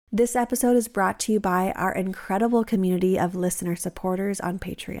This episode is brought to you by our incredible community of listener supporters on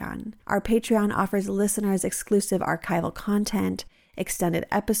Patreon. Our Patreon offers listeners exclusive archival content, extended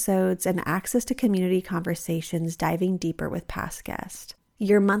episodes, and access to community conversations diving deeper with past guests.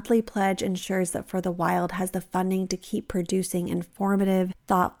 Your monthly pledge ensures that For the Wild has the funding to keep producing informative,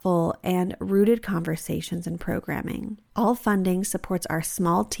 thoughtful, and rooted conversations and programming. All funding supports our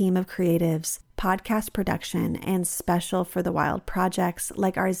small team of creatives, podcast production, and special For the Wild projects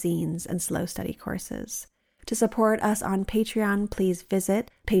like our zines and slow study courses. To support us on Patreon, please visit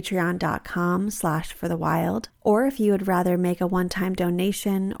patreon.com/forthewild. Or if you would rather make a one-time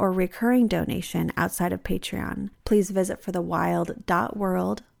donation or recurring donation outside of Patreon, please visit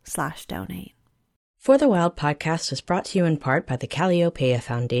forthewild.world/donate. For the Wild podcast is brought to you in part by the Calliopeia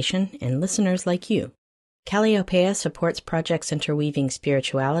Foundation and listeners like you. Calliopeia supports projects interweaving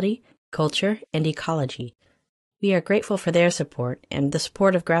spirituality, culture, and ecology. We are grateful for their support and the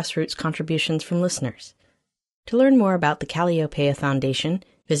support of grassroots contributions from listeners. To learn more about the Calliopeia Foundation,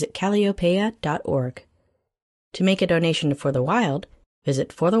 visit calliopeia.org. To make a donation to For the Wild, visit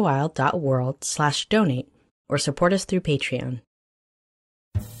forthewild.world/donate or support us through Patreon.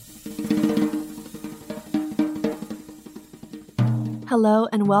 Hello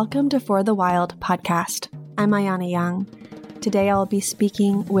and welcome to For the Wild podcast. I'm Ayana Young. Today I'll be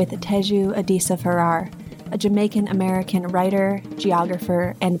speaking with Teju Adisa-Farrar, a Jamaican-American writer,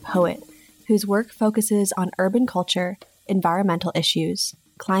 geographer, and poet whose work focuses on urban culture, environmental issues,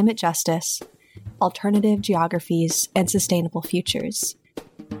 climate justice, alternative geographies, and sustainable futures.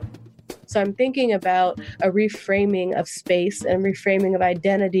 So I'm thinking about a reframing of space and reframing of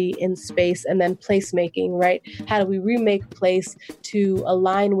identity in space, and then placemaking, right? How do we remake place to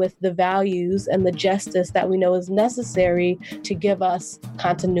align with the values and the justice that we know is necessary to give us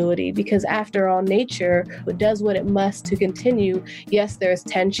continuity? Because after all, nature does what it must to continue. Yes, there's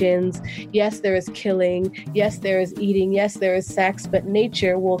tensions. Yes, there is killing. Yes, there is eating. Yes, there is sex, but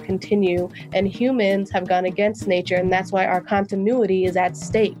nature will continue. And humans have gone against nature, and that's why our continuity is at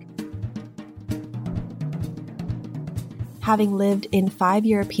stake. Having lived in 5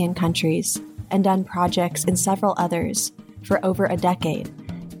 European countries and done projects in several others for over a decade,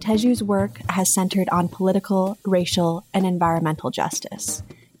 Teju's work has centered on political, racial, and environmental justice.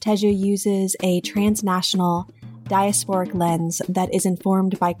 Teju uses a transnational, diasporic lens that is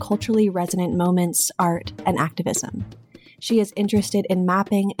informed by culturally resonant moments, art, and activism. She is interested in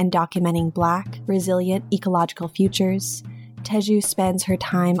mapping and documenting Black, resilient ecological futures. Teju spends her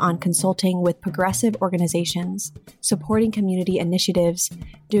time on consulting with progressive organizations, supporting community initiatives,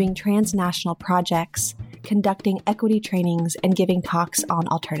 doing transnational projects, conducting equity trainings, and giving talks on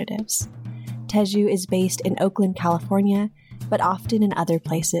alternatives. Teju is based in Oakland, California, but often in other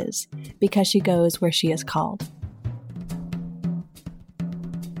places because she goes where she is called.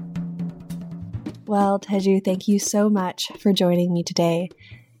 Well, Teju, thank you so much for joining me today.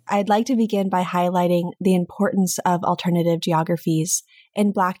 I'd like to begin by highlighting the importance of alternative geographies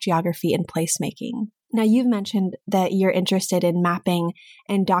in Black geography and placemaking. Now, you've mentioned that you're interested in mapping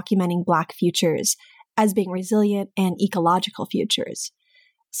and documenting Black futures as being resilient and ecological futures.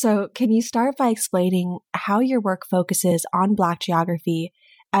 So can you start by explaining how your work focuses on Black geography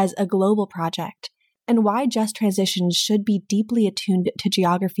as a global project and why Just Transitions should be deeply attuned to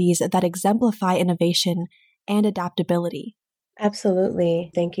geographies that exemplify innovation and adaptability? Absolutely.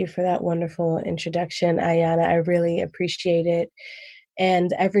 Thank you for that wonderful introduction, Ayana. I really appreciate it.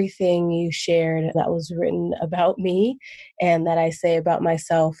 And everything you shared that was written about me and that I say about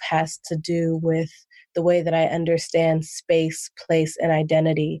myself has to do with the way that I understand space, place, and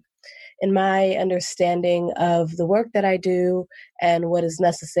identity. In my understanding of the work that I do and what is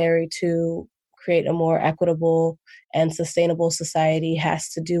necessary to create a more equitable and sustainable society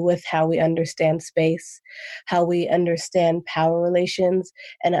has to do with how we understand space, how we understand power relations,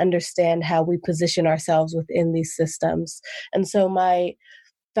 and understand how we position ourselves within these systems. And so my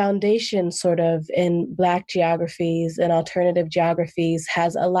foundation sort of in Black geographies and alternative geographies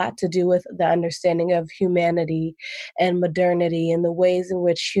has a lot to do with the understanding of humanity and modernity and the ways in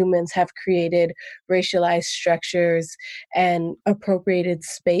which humans have created racialized structures and appropriated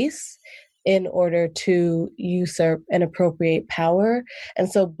space in order to usurp and appropriate power. And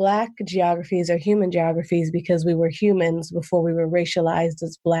so Black geographies are human geographies because we were humans before we were racialized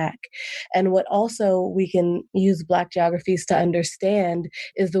as Black. And what also we can use Black geographies to understand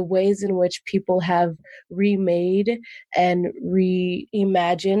is the ways in which people have remade and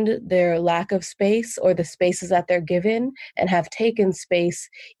reimagined their lack of space or the spaces that they're given and have taken space,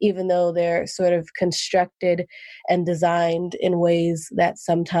 even though they're sort of constructed and designed in ways that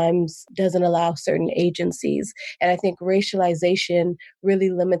sometimes doesn't doesn't allow certain agencies. And I think racialization really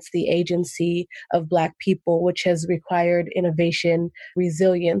limits the agency of Black people, which has required innovation,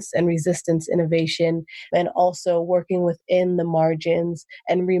 resilience, and resistance innovation, and also working within the margins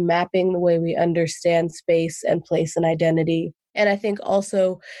and remapping the way we understand space and place and identity. And I think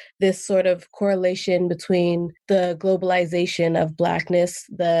also this sort of correlation between the globalization of Blackness,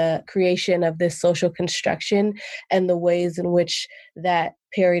 the creation of this social construction, and the ways in which that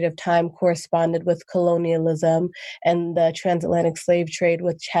period of time corresponded with colonialism and the transatlantic slave trade,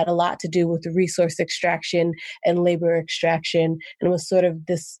 which had a lot to do with resource extraction and labor extraction, and was sort of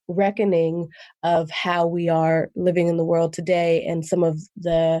this reckoning of how we are living in the world today and some of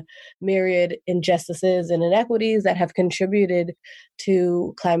the myriad injustices and inequities that have contributed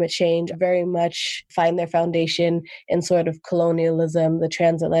to climate change very much find their foundation in sort of colonialism, the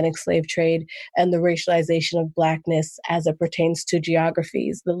transatlantic slave trade, and the racialization of Blackness as it pertains to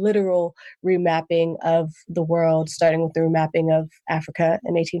geographies, the literal remapping of the world, starting with the remapping of Africa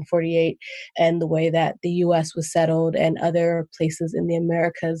in 1848 and the way that the US was settled and other places in the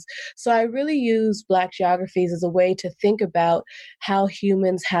Americas. So I really use Black geographies as a way to think about how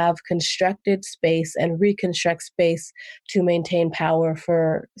humans have constructed space and reconstruct space to maintain power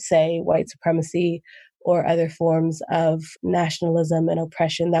for, say, white supremacy or other forms of nationalism and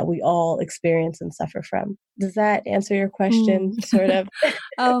oppression that we all experience and suffer from. Does that answer your question, sort of?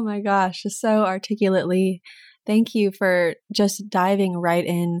 Oh my gosh, so articulately. Thank you for just diving right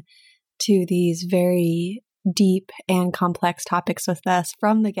in to these very deep and complex topics with us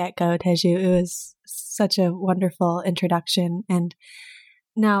from the get-go, Teju. It was such a wonderful introduction. And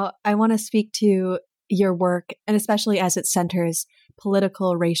now I want to speak to your work, and especially as it centers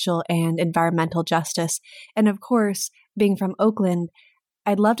political, racial, and environmental justice. And of course, being from Oakland,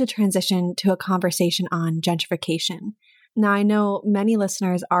 I'd love to transition to a conversation on gentrification. Now, I know many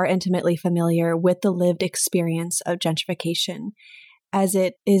listeners are intimately familiar with the lived experience of gentrification, as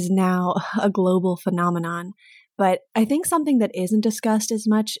it is now a global phenomenon. But I think something that isn't discussed as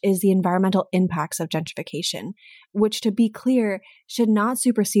much is the environmental impacts of gentrification, which, to be clear, should not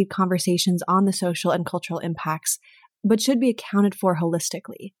supersede conversations on the social and cultural impacts, but should be accounted for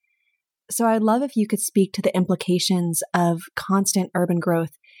holistically. So I'd love if you could speak to the implications of constant urban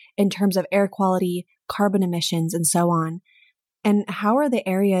growth in terms of air quality, carbon emissions, and so on. And how are the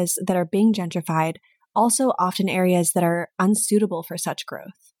areas that are being gentrified also often areas that are unsuitable for such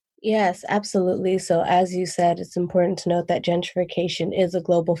growth? Yes, absolutely. So as you said, it's important to note that gentrification is a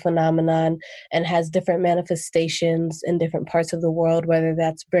global phenomenon and has different manifestations in different parts of the world, whether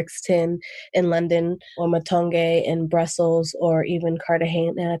that's Brixton in London or Matonge in Brussels or even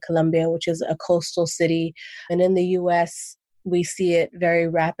Cartagena, Colombia, which is a coastal city. And in the US, we see it very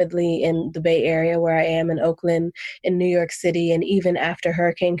rapidly in the Bay Area, where I am in Oakland, in New York City, and even after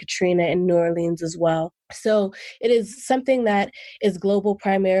Hurricane Katrina in New Orleans as well. So it is something that is global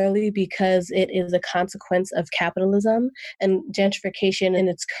primarily because it is a consequence of capitalism, and gentrification in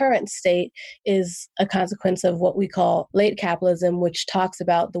its current state is a consequence of what we call late capitalism, which talks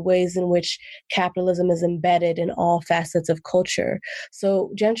about the ways in which capitalism is embedded in all facets of culture.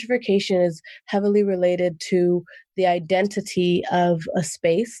 So gentrification is heavily related to the identity of a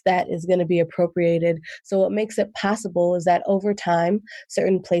space that is going to be appropriated. So what makes it possible is that over time,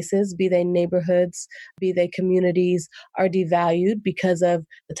 certain places, be they neighborhoods, be they communities, are devalued because of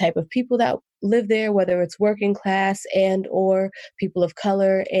the type of people that live there, whether it's working class and or people of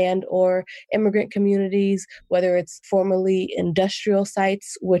color and or immigrant communities, whether it's formerly industrial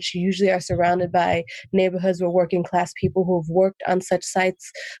sites, which usually are surrounded by neighborhoods where working class people who have worked on such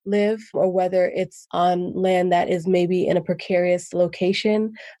sites live, or whether it's on land that is maybe in a precarious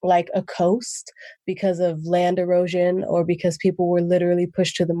location, like a coast, because of land erosion or because people were literally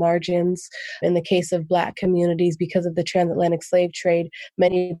pushed to the margins. In the case of Black communities, because of the transatlantic slave trade,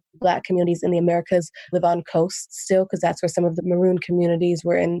 many Black communities in the Americas live on coasts still, because that's where some of the maroon communities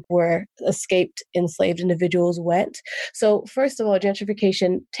where escaped enslaved individuals went. So first of all,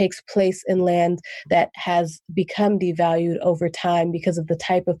 gentrification takes place in land that has become devalued over time because of the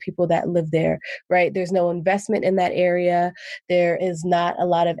type of people that live there, right? There's no investment in that area. There is not a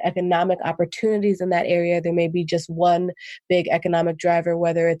lot of economic opportunities in that area. There may be just one big economic driver,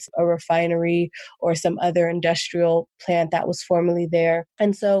 whether it's a refinery or some other industrial plant that was formerly there.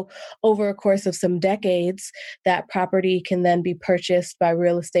 And so over a course of some decades, that property can then be purchased by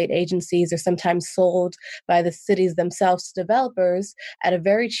real estate agencies or sometimes sold by the cities themselves to developers at a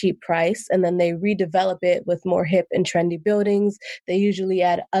very cheap price. And then they redevelop it with more hip and trendy buildings. They usually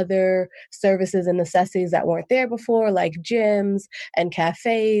add other services and necessities that weren't there before, like gyms and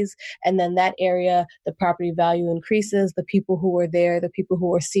cafes. And then that area, the property value increases. The people who were there, the people who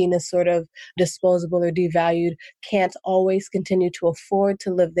were seen as sort of disposable or devalued, can't always continue to afford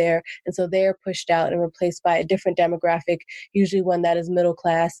to live there. And so they are pushed out and replaced by a different demographic, usually one that is middle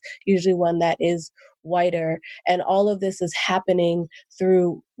class, usually one that is whiter. And all of this is happening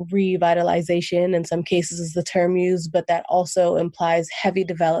through revitalization. In some cases is the term used, but that also implies heavy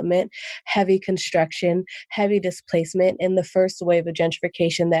development, heavy construction, heavy displacement. In the first wave of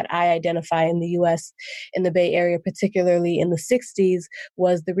gentrification that I identify in the US, in the Bay Area, particularly in the 60s,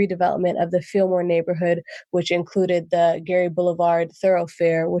 was the redevelopment of the Fillmore neighborhood, which included the Gary Boulevard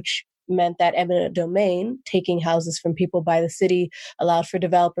thoroughfare, which meant that eminent domain, taking houses from people by the city, allowed for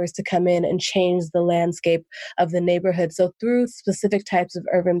developers to come in and change the landscape of the neighborhood. So through specific types of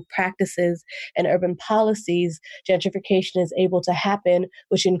urban practices and urban policies, gentrification is able to happen,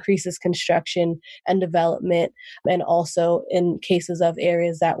 which increases construction and development. And also in cases of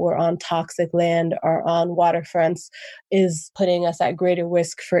areas that were on toxic land or on waterfronts, is putting us at greater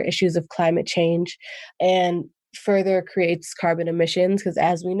risk for issues of climate change and further creates carbon emissions, because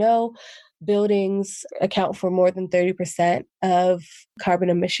as we know, buildings account for more than 30% of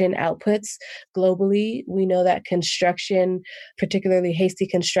carbon emission outputs globally. We know that construction, particularly hasty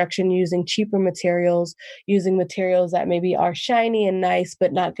construction using cheaper materials, using materials that maybe are shiny and nice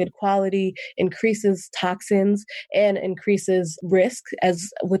but not good quality, increases toxins and increases risk. As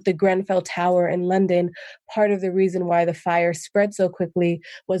with the Grenfell Tower in London, part of the reason why the fire spread so quickly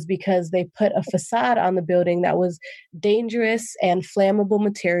was because they put a facade on the building that was dangerous and flammable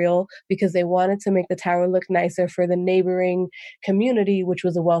material because they wanted to make the tower look nicer for the neighboring community, which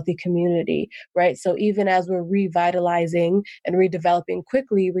was a wealthy community, right? So even as we're revitalizing and redeveloping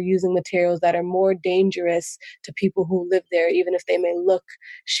quickly, we're using materials that are more dangerous to people who live there, even if they may look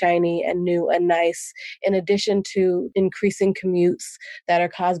shiny and new and nice, in addition to increasing commutes that are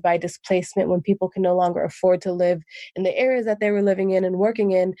caused by displacement. When people can no longer afford to live in the areas that they were living in and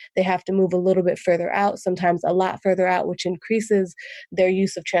working in, they have to move a little bit further out, sometimes a lot further out, which increases their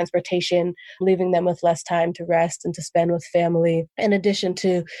use of transportation, leaving them with less time to rest and to spend with family. In addition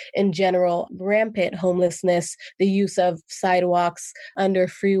to, in general, rampant homelessness, the use of sidewalks, under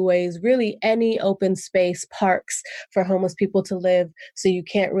freeways, really any open space, parks for homeless people to live. So you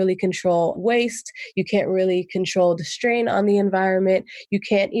can't really control waste. You can't really control the strain on the environment. You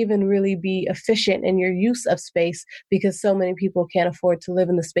can't even really be efficient in your use of space because so many people can't afford to live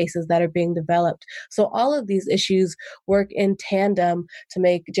in the spaces that are being developed. So all of these issues work in tandem to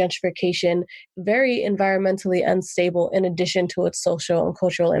make gentrification very environmentally unstable, in addition to its social and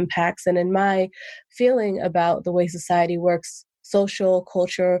cultural impacts. And in my feeling about the way society works, social,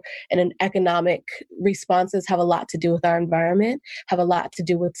 culture, and economic responses have a lot to do with our environment, have a lot to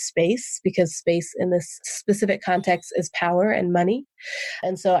do with space, because space in this specific context is power and money.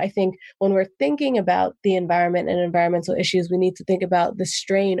 And so I think when we're thinking about the environment and environmental issues, we need to think about the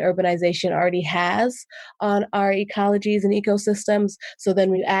strain urbanization already has on our ecologies and ecosystems. So then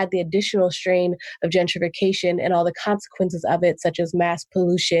we add the additional strain of gentrification and all the consequences of it, such as mass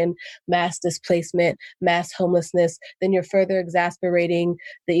pollution, mass displacement, mass homelessness, then you're further exasperating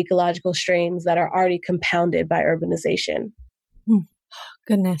the ecological strains that are already compounded by urbanization.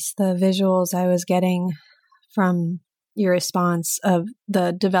 Goodness, the visuals I was getting from your response of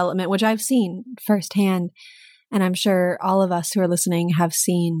the development, which I've seen firsthand, and I'm sure all of us who are listening have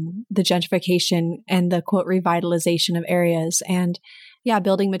seen the gentrification and the quote revitalization of areas. And yeah,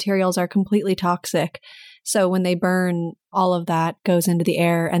 building materials are completely toxic. So when they burn, all of that goes into the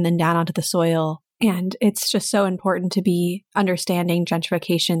air and then down onto the soil. And it's just so important to be understanding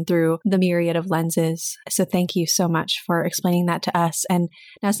gentrification through the myriad of lenses. So thank you so much for explaining that to us. And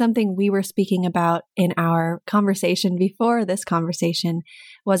now something we were speaking about in our conversation before this conversation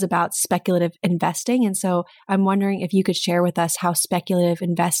was about speculative investing. And so I'm wondering if you could share with us how speculative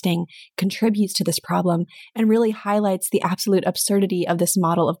investing contributes to this problem and really highlights the absolute absurdity of this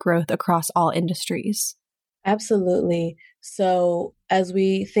model of growth across all industries. Absolutely. So as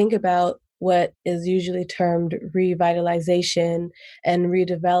we think about what is usually termed revitalization and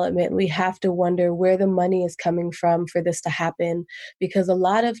redevelopment, we have to wonder where the money is coming from for this to happen. Because a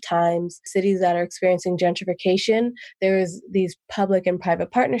lot of times, cities that are experiencing gentrification, there is these public and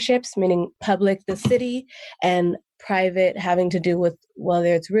private partnerships, meaning public, the city, and private having to do with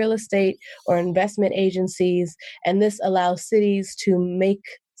whether it's real estate or investment agencies. And this allows cities to make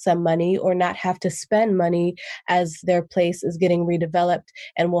some money or not have to spend money as their place is getting redeveloped,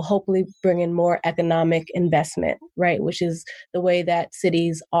 and will hopefully bring in more economic investment, right? Which is the way that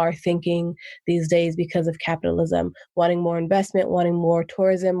cities are thinking these days because of capitalism, wanting more investment, wanting more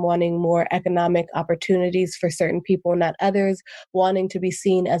tourism, wanting more economic opportunities for certain people, not others, wanting to be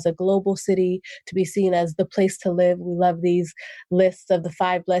seen as a global city, to be seen as the place to live. We love these lists of the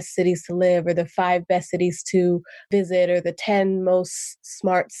 5 best cities to live, or the 5 best cities to visit, or the 10 most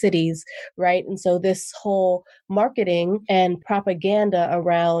smart cities, right? And so this whole marketing and propaganda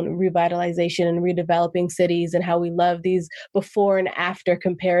around revitalization and redeveloping cities and how we love these before and after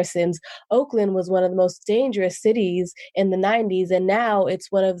comparisons. Oakland was one of the most dangerous cities in the 90s, and now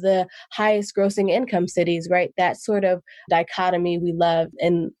it's one of the highest grossing income cities, right? That sort of dichotomy we love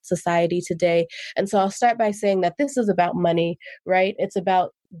in society today. And so I'll start by saying that this is about money, right? It's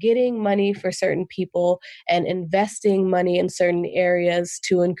about getting money for certain people and investing money in certain areas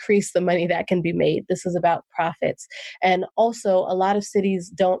to increase the money that can be made. This is about profits. And also, a lot of cities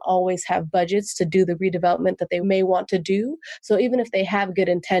don't always have budgets to do the redevelopment that they may want to do. So even if they have good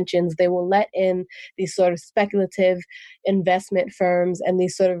intentions, they will let in these sort of speculative investment firms and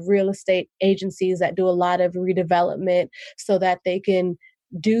these sort of real estate agencies that do a lot of redevelopment so that they can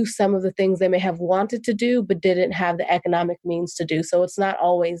do some of the things they may have wanted to do, but didn't have the economic means to do. So it's not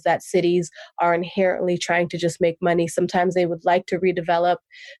always that cities are inherently trying to just make money. Sometimes they would like to redevelop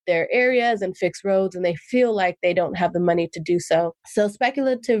their areas and fix roads, and they feel like they don't have the money to do so. So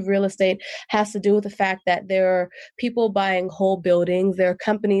speculative real estate has to do with the fact that there are people buying whole buildings, there are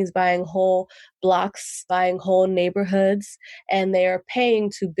companies buying whole blocks, buying whole neighborhoods, and they are paying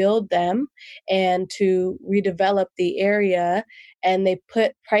to build them and to redevelop the area. And they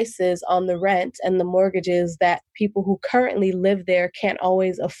put prices on the rent and the mortgages that people who currently live there can't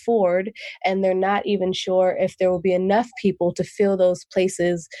always afford. And they're not even sure if there will be enough people to fill those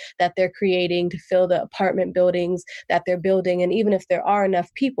places that they're creating, to fill the apartment buildings that they're building. And even if there are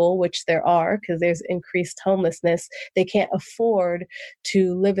enough people, which there are, because there's increased homelessness, they can't afford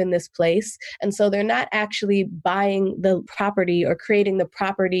to live in this place. And so they're not actually buying the property or creating the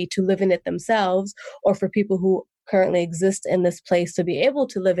property to live in it themselves, or for people who currently exist in this place to be able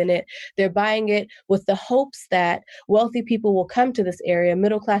to live in it. They're buying it with the hopes that wealthy people will come to this area,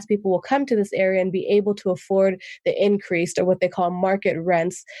 middle class people will come to this area and be able to afford the increased, or what they call market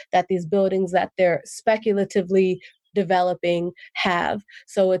rents, that these buildings that they're speculatively developing have.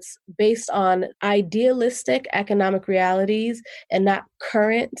 So it's based on idealistic economic realities and not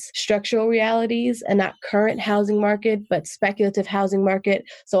current structural realities, and not current housing market, but speculative housing market.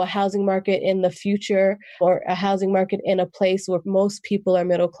 So a housing market in the future, or a housing market in a place where most people are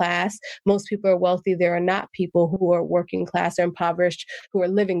middle class, most people are wealthy. There are not people who are working class or impoverished who are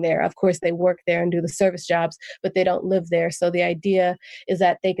living there. Of course, they work there and do the service jobs, but they don't live there. So the idea is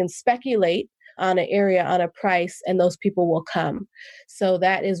that they can speculate on an area, on a price, and those people will come. So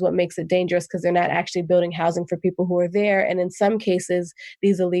that is what makes it dangerous, because they're not actually building housing for people who are there. And in some cases,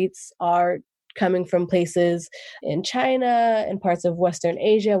 these elites are coming from places in China and parts of Western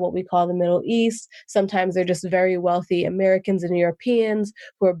Asia, what we call the Middle East. Sometimes they're just very wealthy Americans and Europeans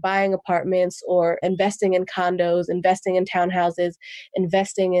who are buying apartments or investing in condos, investing in townhouses,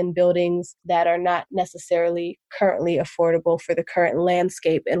 investing in buildings that are not necessarily currently affordable for the current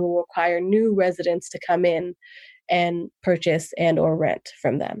landscape, and will require new residents to come in and purchase and or rent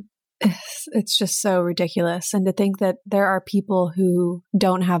from them. It's just so ridiculous. And to think that there are people who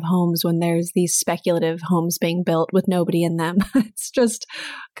don't have homes when there's these speculative homes being built with nobody in them. It's just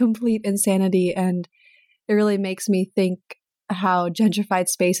complete insanity. And it really makes me think how gentrified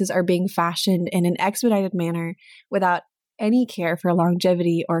spaces are being fashioned in an expedited manner without any care for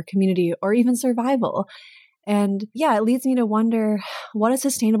longevity or community or even survival. And yeah, it leads me to wonder what a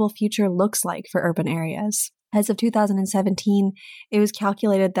sustainable future looks like for urban areas. As of 2017, it was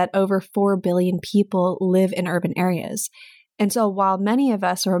calculated that over 4 billion people live in urban areas. And so while many of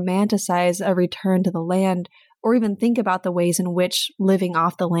us romanticize a return to the land, or even think about the ways in which living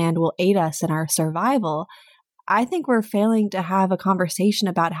off the land will aid us in our survival, I think we're failing to have a conversation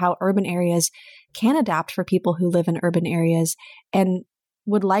about how urban areas can adapt for people who live in urban areas and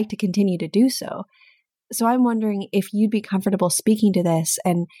would like to continue to do so. So I'm wondering if you'd be comfortable speaking to this,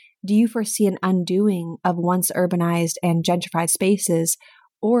 and do you foresee an undoing of once urbanized and gentrified spaces,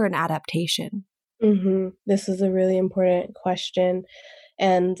 or an adaptation? This is a really important question.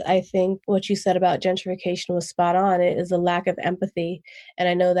 And I think what you said about gentrification was spot on. It is a lack of empathy. And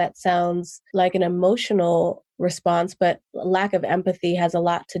I know that sounds like an emotional response, but lack of empathy has a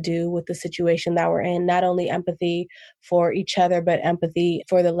lot to do with the situation that we're in. Not only empathy for each other, but empathy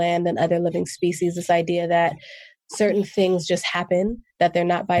for the land and other living species. This idea that certain things just happen that they're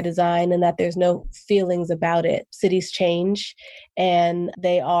not by design, and that there's no feelings about it. Cities change and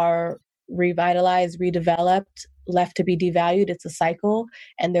they are revitalized, redeveloped, left to be devalued. It's a cycle,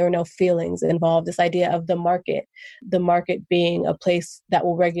 and there are no feelings involved. This idea of the market being a place that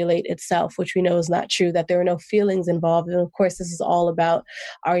will regulate itself, which we know is not true, that there are no feelings involved. And of course, this is all about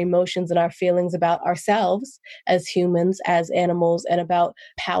our emotions and our feelings about ourselves as humans, as animals, and about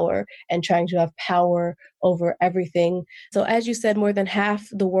power and trying to have power over everything. So as you said, more than half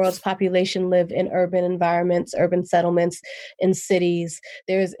the world's population live in urban environments, urban settlements, in cities.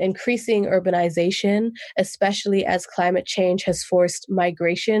 There's increasing urbanization, especially as climate change has forced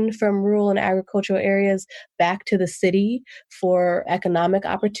migration from rural and agricultural areas back to the city for economic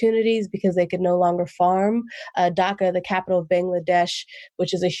opportunities because they could no longer farm. Dhaka, the capital of Bangladesh,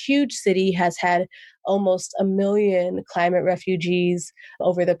 which is a huge city, has had almost 1 million climate refugees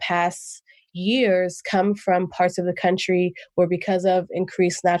over the past years come from parts of the country where, because of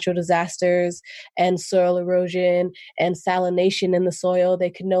increased natural disasters and soil erosion and salination in the soil, they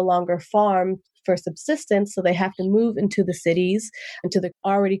can no longer farm for subsistence. So they have to move into the cities, into the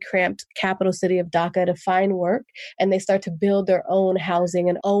already cramped capital city of Dhaka to find work. And they start to build their own housing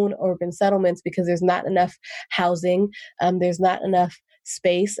and own urban settlements because there's not enough housing. There's not enough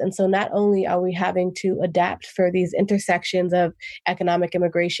space. And so not only are we having to adapt for these intersections of economic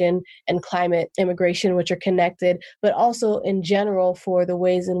immigration and climate immigration, which are connected, but also in general for the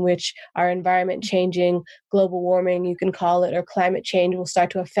ways in which our environment changing, global warming, you can call it, or climate change will start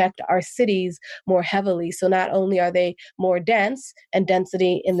to affect our cities more heavily. So not only are they more dense, and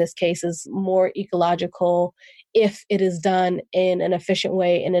density in this case is more ecological if it is done in an efficient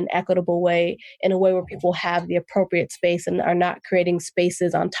way, in an equitable way, in a way where people have the appropriate space and are not creating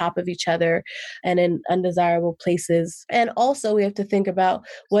spaces on top of each other and in undesirable places. And also we have to think about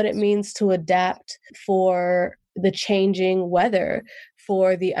what it means to adapt for the changing weather,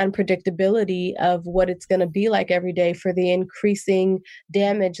 for the unpredictability of what it's going to be like every day, for the increasing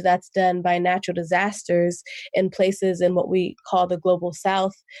damage that's done by natural disasters in places in what we call the global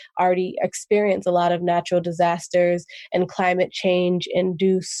south already experience a lot of natural disasters and climate change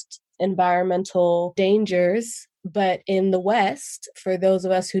induced environmental dangers. But in the West, for those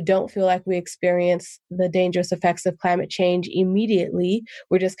of us who don't feel like we experience the dangerous effects of climate change immediately,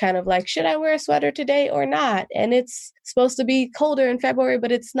 we're just kind of like, should I wear a sweater today or not? And it's supposed to be colder in February,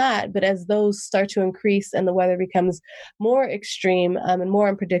 but it's not. But as those start to increase and the weather becomes more extreme and more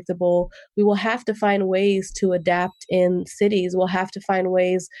unpredictable, we will have to find ways to adapt in cities. We'll have to find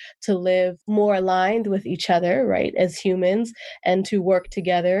ways to live more aligned with each other, right, as humans, and to work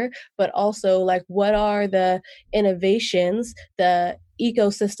together. But also, like, what are the innovations, the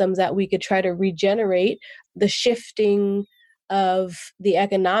ecosystems that we could try to regenerate, the shifting of the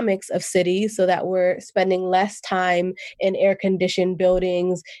economics of cities so that we're spending less time in air-conditioned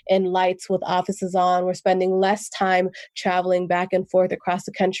buildings and lights with offices on. We're spending less time traveling back and forth across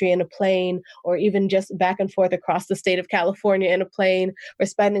the country in a plane, or even just back and forth across the state of California in a plane. We're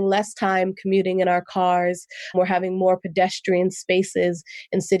spending less time commuting in our cars. We're having more pedestrian spaces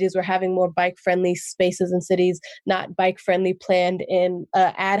in cities. We're having more bike-friendly spaces in cities, not bike-friendly planned in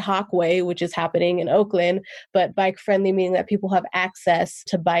an ad hoc way, which is happening in Oakland, but bike-friendly meaning that people have access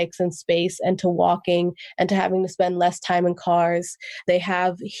to bikes and space and to walking and to having to spend less time in cars. They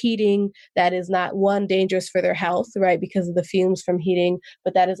have heating that is not, one, dangerous for their health, right, because of the fumes from heating,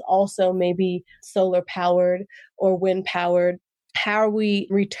 but that is also maybe solar powered or wind powered. How are we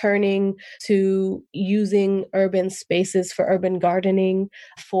returning to using urban spaces for urban gardening,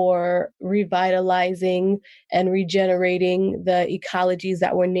 for revitalizing and regenerating the ecologies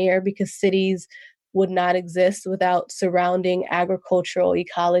that were near? Because cities would not exist without surrounding agricultural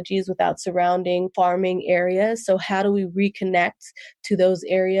ecologies, without surrounding farming areas. So how do we reconnect to those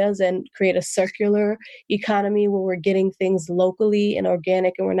areas and create a circular economy where we're getting things locally and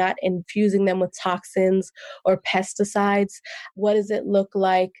organic and we're not infusing them with toxins or pesticides? What does it look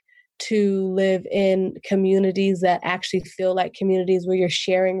like to live in communities that actually feel like communities where you're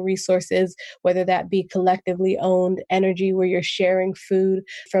sharing resources, whether that be collectively owned energy, where you're sharing food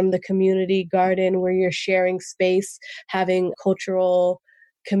from the community garden, where you're sharing space, having cultural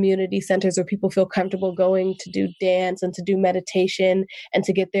community centers where people feel comfortable going to do dance and to do meditation and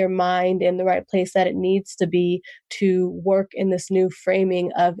to get their mind in the right place that it needs to be to work in this new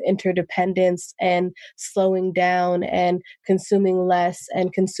framing of interdependence and slowing down and consuming less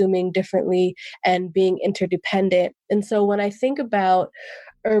and consuming differently and being interdependent. And so when I think about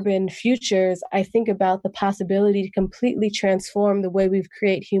urban futures, I think about the possibility to completely transform the way we've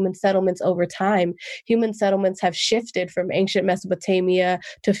created human settlements over time. Human settlements have shifted from ancient Mesopotamia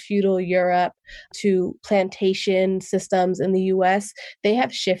to feudal Europe to plantation systems in the US. They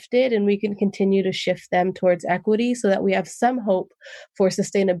have shifted, and we can continue to shift them towards equity so that we have some hope for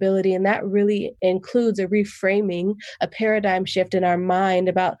sustainability. And that really includes a reframing, a paradigm shift in our mind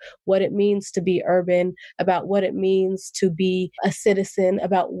about what it means to be urban, about what it means to be a citizen,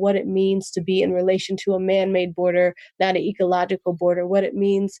 about what it means to be in relation to a man-made border, not an ecological border, what it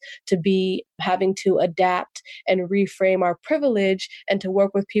means to be having to adapt and reframe our privilege and to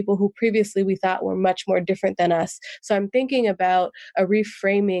work with people who previously we thought were much more different than us. So I'm thinking about a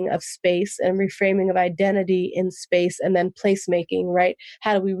reframing of space and reframing of identity in space, and then placemaking, right?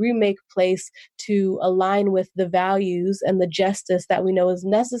 How do we remake place to align with the values and the justice that we know is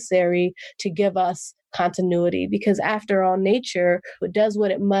necessary to give us continuity? Because after all, nature does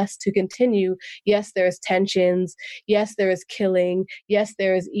what it must to continue. Yes, there is tensions. Yes, there is killing. Yes,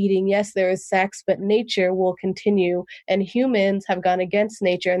 there is eating. Yes, there is sex, but nature will continue. And humans have gone against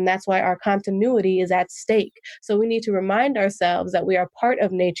nature, and that's why our continuity is at stake. So we need to remind ourselves that we are part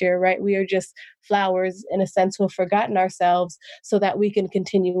of nature, right? We are just flowers in a sense who have forgotten ourselves so that we can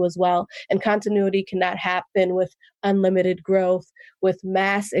continue as well. And continuity cannot happen with unlimited growth, with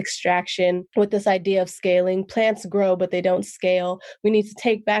mass extraction, with this idea of scaling. Plants grow, but they don't scale. We need to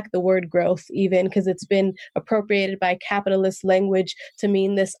take back the word growth, even because it's been appropriated by capitalist language to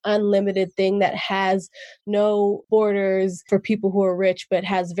mean this unlimited thing that has no borders for people who are rich, but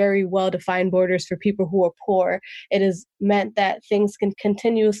has very well-defined borders for people who are poor. It has meant that things can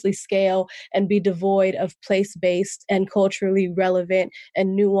continuously scale and be devoid of place-based and culturally relevant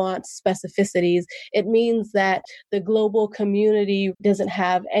and nuanced specificities. It means that the global community doesn't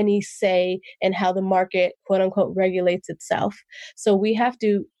have any say in how the market, quote unquote, regulates itself. So we have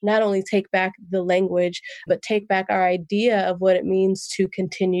to not only take back the language, but take back our idea of what it means to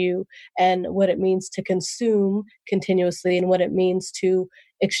continue and what it means to consume continuously and what it means to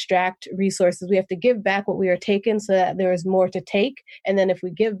extract resources. We have to give back what we are taking so that there is more to take. And then if we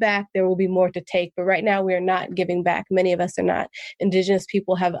give back, there will be more to take. But right now we are not giving back. Many of us are not. Indigenous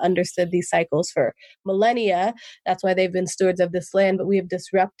people have understood these cycles for millennia. That's why they've been stewards of this land, but we have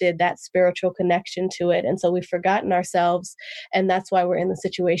disrupted that spiritual connection to it. And so we've forgotten ourselves. And that's why we're in the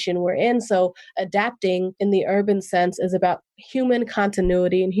situation we're in. So adapting in the urban sense is about human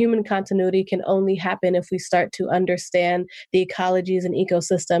continuity, and human continuity can only happen if we start to understand the ecologies and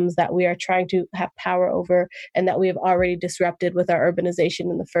ecosystems that we are trying to have power over and that we have already disrupted with our urbanization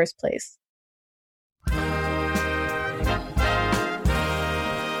in the first place.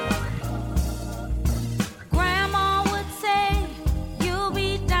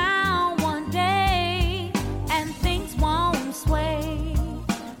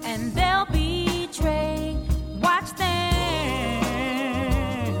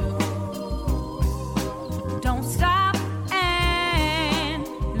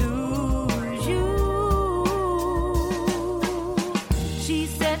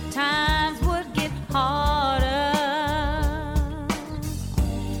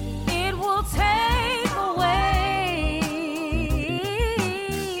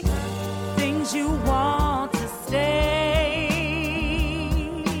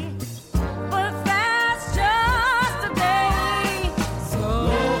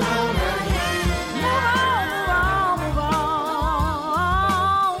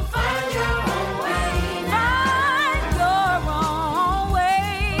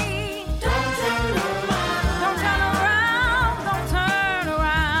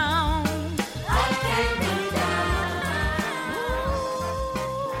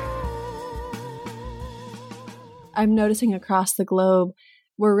 I'm noticing across the globe,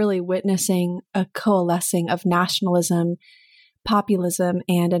 we're really witnessing a coalescing of nationalism, populism,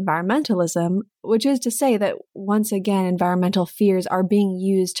 and environmentalism, which is to say that once again, environmental fears are being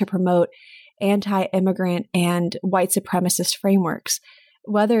used to promote anti-immigrant and white supremacist frameworks.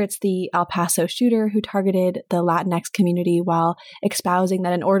 Whether it's the El Paso shooter who targeted the Latinx community while espousing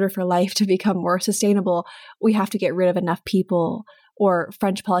that in order for life to become more sustainable, we have to get rid of enough people, or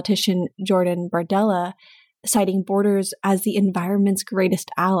French politician Jordan Bardella citing borders as the environment's greatest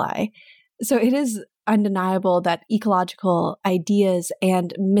ally. So it is undeniable that ecological ideas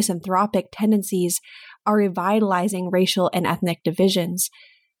and misanthropic tendencies are revitalizing racial and ethnic divisions.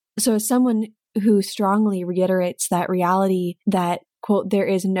 So as someone who strongly reiterates that reality that, quote, there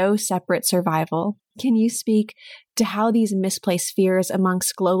is no separate survival, can you speak to how these misplaced fears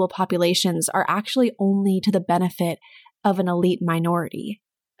amongst global populations are actually only to the benefit of an elite minority?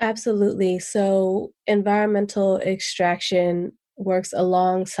 Absolutely. So environmental extraction works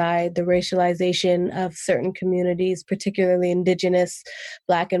alongside the racialization of certain communities, particularly Indigenous,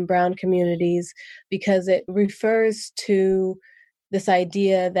 Black and Brown communities, because it refers to this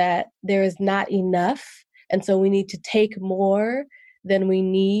idea that there is not enough. And so we need to take more than we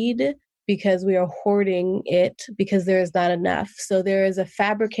need because we are hoarding it because there is not enough. So there is a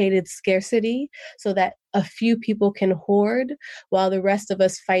fabricated scarcity so that a few people can hoard while the rest of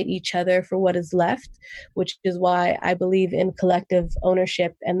us fight each other for what is left, which is why I believe in collective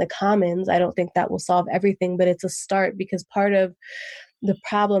ownership and the commons. I don't think that will solve everything, but it's a start, because part of the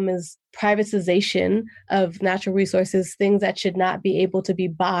problem is privatization of natural resources, things that should not be able to be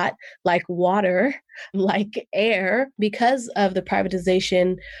bought, like water, like air. Because of the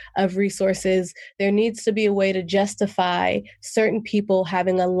privatization of resources, there needs to be a way to justify certain people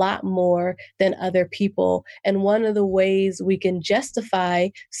having a lot more than other people. And one of the ways we can justify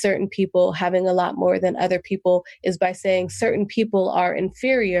certain people having a lot more than other people is by saying certain people are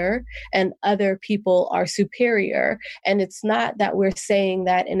inferior and other people are superior. And it's not that we're saying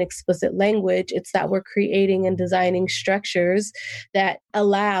that in explicit language, it's that we're creating and designing structures that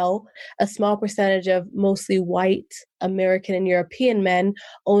allow a small percentage of mostly white American and European men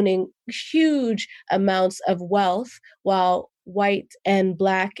owning huge amounts of wealth, while white and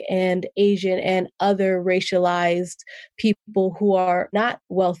Black and Asian and other racialized people who are not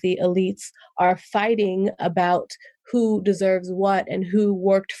wealthy elites are fighting about who deserves what and who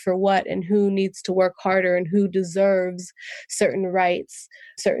worked for what and who needs to work harder and who deserves certain rights,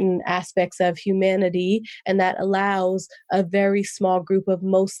 certain aspects of humanity. And that allows a very small group of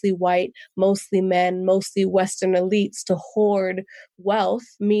mostly white, mostly men, mostly Western elites to hoard wealth.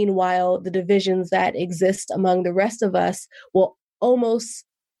 Meanwhile, the divisions that exist among the rest of us will almost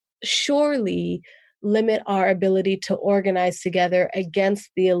surely limit our ability to organize together against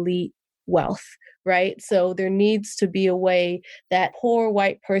the elite wealth. Right? So there needs to be a way that poor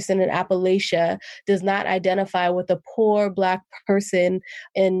white person in Appalachia does not identify with a poor Black person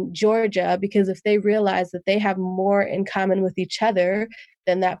in Georgia, because if they realize that they have more in common with each other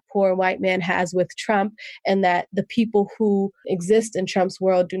than that poor white man has with Trump, and that the people who exist in Trump's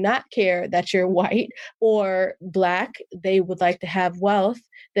world do not care that you're white or Black, they would like to have wealth,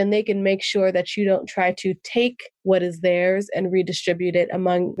 then they can make sure that you don't try to take what is theirs and redistribute it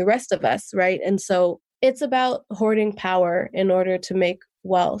among the rest of us, right? And so it's about hoarding power in order to make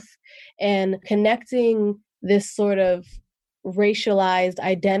wealth, and connecting this sort of racialized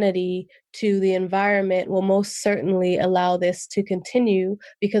identity to the environment will most certainly allow this to continue,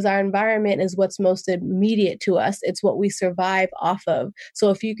 because our environment is what's most immediate to us. It's what we survive off of. So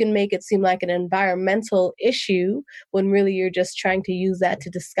if you can make it seem like an environmental issue when really you're just trying to use that to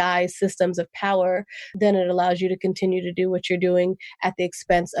disguise systems of power, then it allows you to continue to do what you're doing at the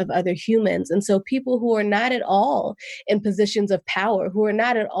expense of other humans. And so people who are not at all in positions of power, who are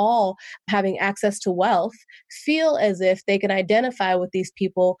not at all having access to wealth, feel as if they can identify with these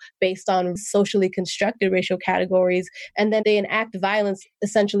people based on socially constructed racial categories, and then they enact violence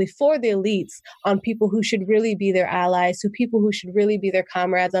essentially for the elites on people who should really be their allies, to people who should really be their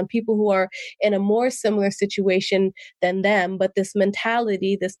comrades, on people who are in a more similar situation than them. But this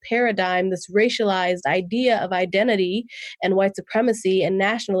mentality, this paradigm, this racialized idea of identity and white supremacy and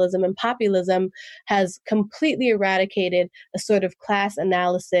nationalism and populism has completely eradicated a sort of class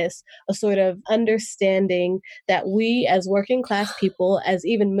analysis, a sort of understanding that we as working class people, as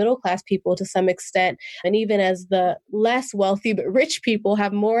even middle class people to some extent, and even as the less wealthy but rich people,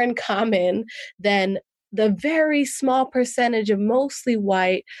 have more in common than the very small percentage of mostly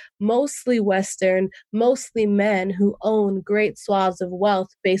white, mostly Western, mostly men who own great swaths of wealth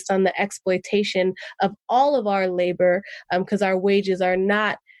based on the exploitation of all of our labor, because our wages are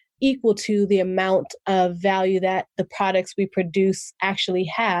not equal to the amount of value that the products we produce actually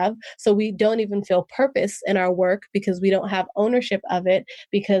have. So we don't even feel purpose in our work because we don't have ownership of it,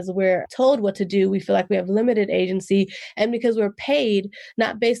 because we're told what to do. We feel like we have limited agency, and because we're paid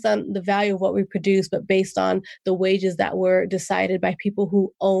not based on the value of what we produce, but based on the wages that were decided by people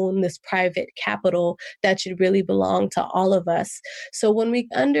who own this private capital that should really belong to all of us. So when we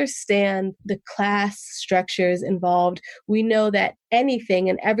understand the class structures involved, we know that anything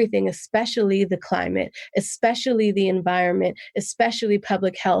and everything, especially the climate, especially the environment, especially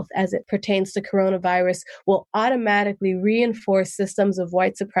public health as it pertains to coronavirus, will automatically reinforce systems of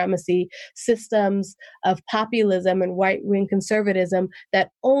white supremacy, systems of populism and right-wing conservatism that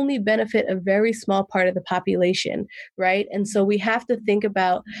only benefit a very small part of the population, right? And so we have to think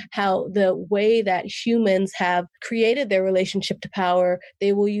about how the way that humans have created their relationship to power,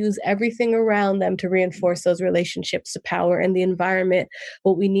 they will use everything around them to reinforce those relationships to power and the environment.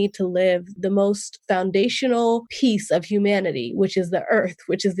 What we need need to live, the most foundational piece of humanity, which is the earth,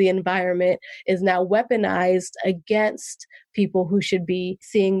 which is the environment, is now weaponized against people who should be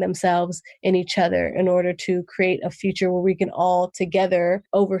seeing themselves in each other in order to create a future where we can all together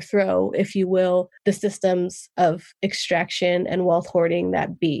overthrow, if you will, the systems of extraction and wealth hoarding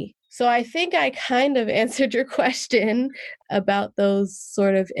that be. So I think I kind of answered your question about those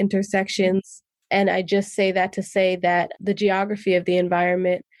sort of intersections. And I just say that to say that the geography of the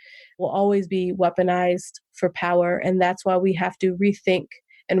environment will always be weaponized for power. And that's why we have to rethink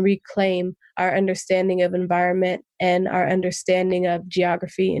and reclaim our understanding of environment and our understanding of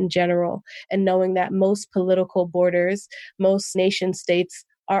geography in general. And knowing that most political borders, most nation states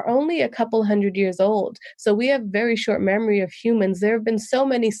are only a couple hundred years old. So we have very short memory of humans. There have been so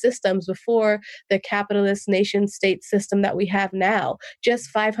many systems before the capitalist nation state system that we have now. Just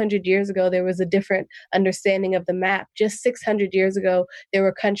 500 years ago, there was a different understanding of the map. Just 600 years ago, there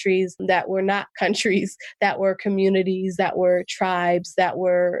were countries that were not countries, that were communities, that were tribes, that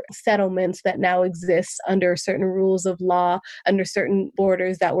were settlements that now exist under certain rules of law, under certain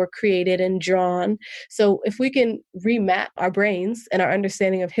borders that were created and drawn. So if we can remap our brains and our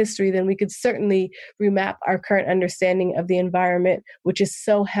understanding of history, then we could certainly remap our current understanding of the environment, which is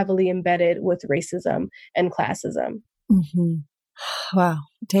so heavily embedded with racism and classism. Mm-hmm. Wow.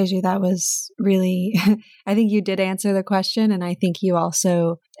 Teju, that was really, I think you did answer the question. And I think you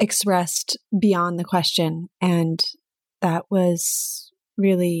also expressed beyond the question. And that was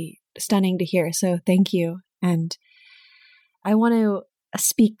really stunning to hear. So thank you. And I want to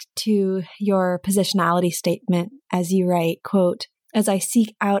speak to your positionality statement as you write, quote, "As I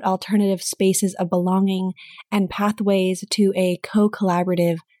seek out alternative spaces of belonging and pathways to a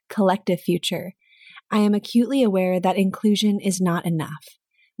co-collaborative, collective future, I am acutely aware that inclusion is not enough.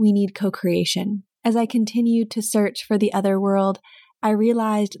 We need co-creation. As I continued to search for the other world, I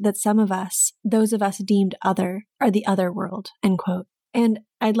realized that some of us, those of us deemed other, are the other world," end quote. And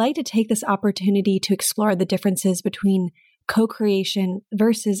I'd like to take this opportunity to explore the differences between co-creation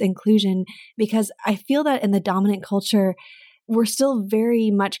versus inclusion, because I feel that in the dominant culture, we're still very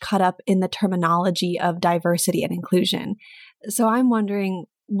much caught up in the terminology of diversity and inclusion. So I'm wondering,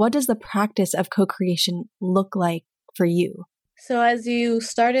 what does the practice of co-creation look like for you? So as you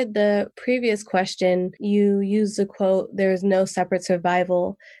started the previous question, you used the quote, "There is no separate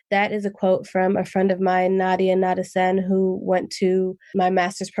survival." That is a quote from a friend of mine, Nadia Nadasen, who went to my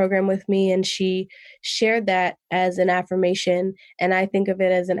master's program with me, and she shared that as an affirmation. And I think of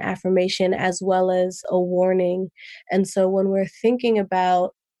it as an affirmation as well as a warning. And so when we're thinking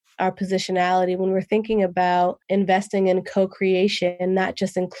about our positionality, when we're thinking about investing in co-creation, not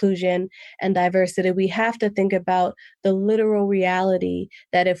just inclusion and diversity, we have to think about the literal reality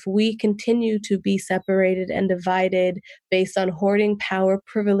that if we continue to be separated and divided based on hoarding power,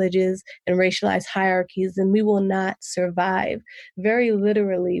 privileges, and racialized hierarchies, then we will not survive. Very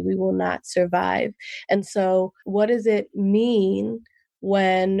literally, we will not survive. And so what does it mean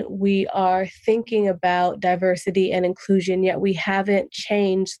when we are thinking about diversity and inclusion, yet we haven't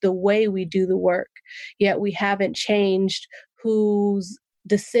changed the way we do the work, yet we haven't changed whose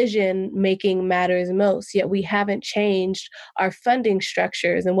decision making matters most, yet we haven't changed our funding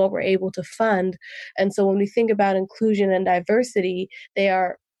structures and what we're able to fund. And so when we think about inclusion and diversity, they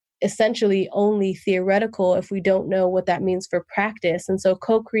are essentially only theoretical if we don't know what that means for practice. And so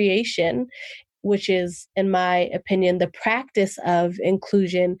co-creation, which is, in my opinion, the practice of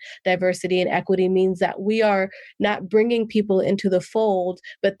inclusion, diversity, and equity, means that we are not bringing people into the fold,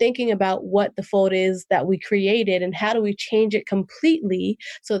 but thinking about what the fold is that we created and how do we change it completely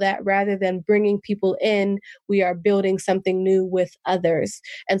so that rather than bringing people in, we are building something new with others.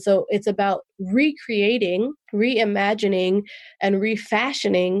 And so it's about recreating, reimagining, and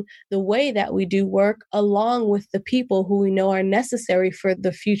refashioning the way that we do work along with the people who we know are necessary for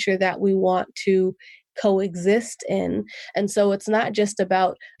the future that we want to coexist in. And so it's not just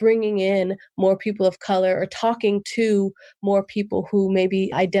about bringing in more people of color or talking to more people who maybe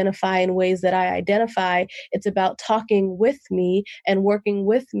identify in ways that I identify. It's about talking with me and working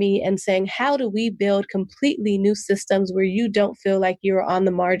with me and saying, how do we build completely new systems where you don't feel like you're on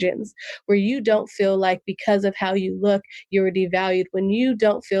the margins, where you don't feel like because of how you look, you're devalued, when you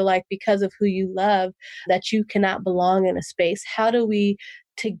don't feel like because of who you love, that you cannot belong in a space? How do we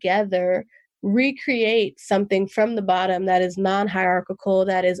together recreate something from the bottom that is non-hierarchical,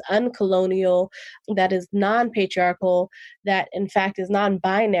 that is uncolonial, that is non-patriarchal, that in fact is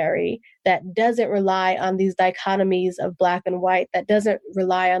non-binary, that doesn't rely on these dichotomies of Black and white, that doesn't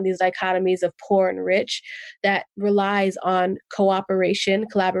rely on these dichotomies of poor and rich, that relies on cooperation,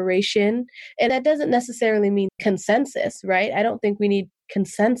 collaboration, and that doesn't necessarily mean consensus, right? I don't think we need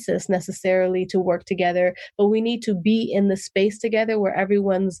consensus necessarily to work together, but we need to be in the space together where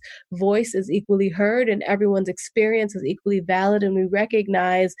everyone's voice is equally heard and everyone's experience is equally valid. And we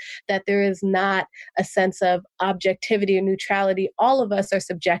recognize that there is not a sense of objectivity or neutrality. All of us are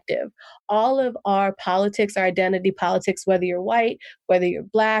subjective. All of our politics, our identity politics, whether you're white, whether you're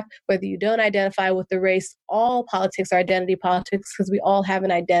Black, whether you don't identify with the race, all politics are identity politics because we all have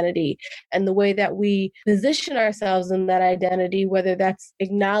an identity. And the way that we position ourselves in that identity, whether that's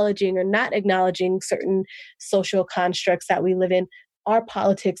acknowledging or not acknowledging certain social constructs that we live in, our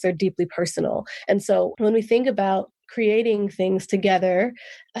politics are deeply personal. And so when we think about creating things together,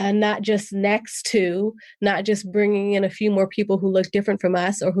 not just next to, not just bringing in a few more people who look different from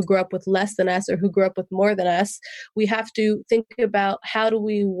us or who grew up with less than us or who grew up with more than us, we have to think about how do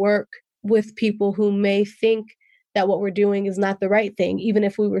we work with people who may think that what we're doing is not the right thing, even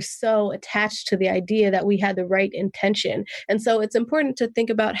if we were so attached to the idea that we had the right intention. And so it's important to think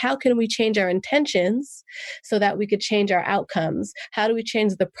about how can we change our intentions so that we could change our outcomes? How do we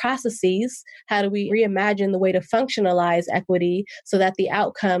change the processes? How do we reimagine the way to functionalize equity so that the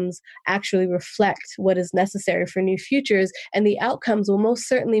outcomes actually reflect what is necessary for new futures? And the outcomes will most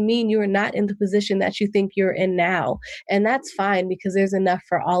certainly mean you are not in the position that you think you're in now. And that's fine because there's enough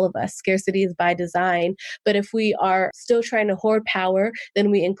for all of us. Scarcity is by design. But if we are still trying to hoard power, then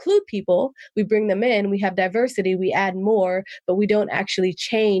we include people, we bring them in, we have diversity, we add more, but we don't actually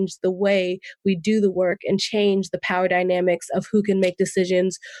change the way we do the work and change the power dynamics of who can make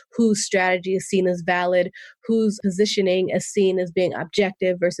decisions, whose strategy is seen as valid, whose positioning is seen as being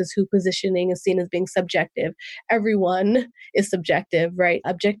objective versus whose positioning is seen as being subjective. Everyone is subjective, right?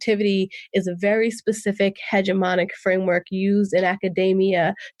 Objectivity is a very specific hegemonic framework used in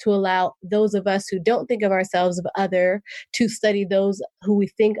academia to allow those of us who don't think of ourselves as other to study those who we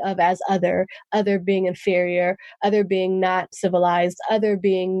think of as other being inferior, other being not civilized, other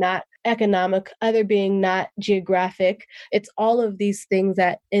being not economic, other being not geographic. It's all of these things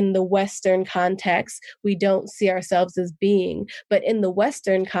that in the Western context, we don't see ourselves as being. But in the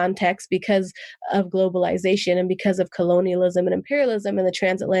Western context, because of globalization and because of colonialism and imperialism and the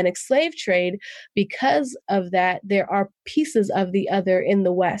transatlantic slave trade, because of that, there are pieces of the other in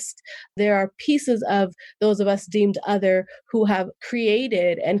the West. There are pieces of those of us deemed other who have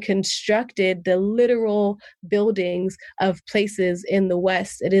created and constructed the literal buildings of places in the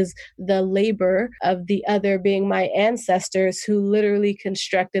West. It is the labor of the other being my ancestors who literally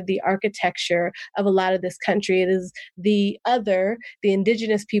constructed the architecture of a lot of this country. It is the other, the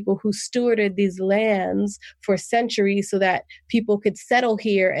indigenous people who stewarded these lands for centuries so that people could settle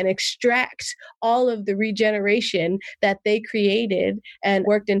here and extract all of the regeneration that they created and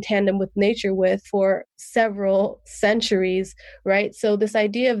worked in tandem with nature with for several centuries, right? So this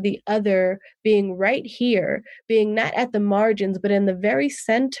idea of the other being right here, being not at the margins, but in the very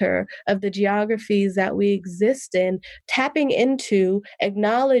center of the geographies that we exist in, tapping into,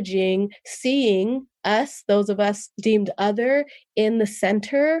 acknowledging, seeing us, those of us deemed other, in the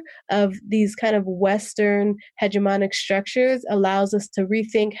center of these kind of Western hegemonic structures allows us to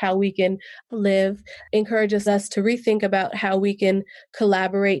rethink how we can live, encourages us to rethink about how we can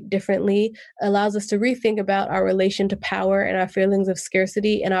collaborate differently, allows us to rethink about our relation to power and our feelings of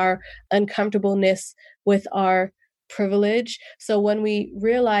scarcity and our uncomfortableness with our privilege. So when we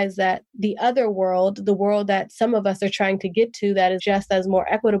realize that the other world, the world that some of us are trying to get to that is just as more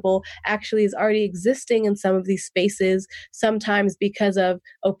equitable, actually is already existing in some of these spaces, sometimes because of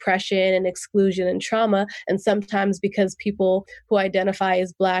oppression and exclusion and trauma, and sometimes because people who identify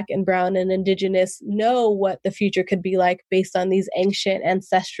as Black and brown and indigenous know what the future could be like based on these ancient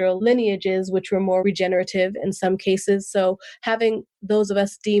ancestral lineages, which were more regenerative in some cases. So having those of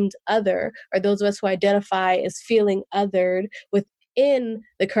us deemed other, or those of us who identify as feeling othered within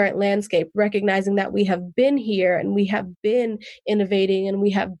the current landscape, recognizing that we have been here and we have been innovating and we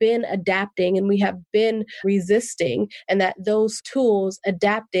have been adapting and we have been resisting, and that those tools,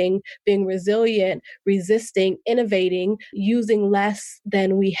 adapting, being resilient, resisting, innovating, using less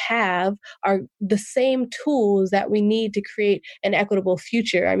than we have, are the same tools that we need to create an equitable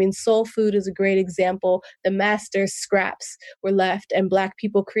future. I mean, soul food is a great example. The master scraps were left and Black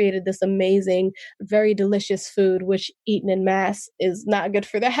people created this amazing, very delicious food, which eaten in mass is not good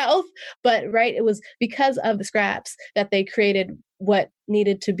for the health, but right, it was because of the scraps that they created what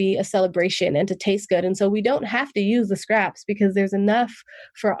needed to be a celebration and to taste good. And so we don't have to use the scraps because there's enough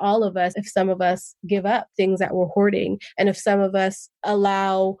for all of us if some of us give up things that we're hoarding, and if some of us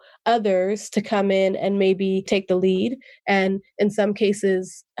allow others to come in and maybe take the lead, and in some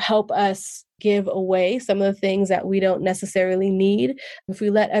cases help us give away some of the things that we don't necessarily need, if we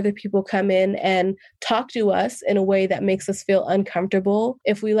let other people come in and talk to us in a way that makes us feel uncomfortable,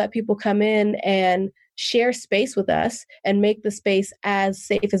 if we let people come in and share space with us and make the space as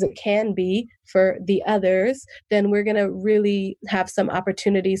safe as it can be for the others, then we're going to really have some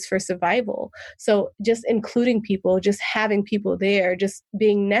opportunities for survival. So just including people, just having people there, just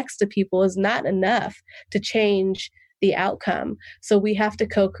being next to people is not enough to change the outcome. So we have to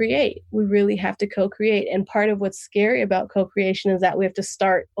co-create. We really have to co-create. And part of what's scary about co-creation is that we have to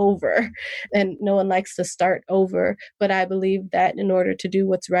start over. And no one likes to start over. But I believe that in order to do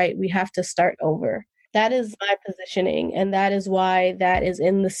what's right, we have to start over. That is my positioning. And that is why that is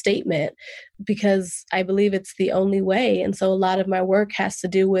in the statement, because I believe it's the only way. And so a lot of my work has to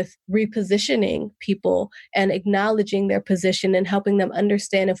do with repositioning people and acknowledging their position and helping them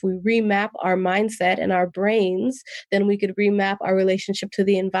understand if we remap our mindset and our brains, then we could remap our relationship to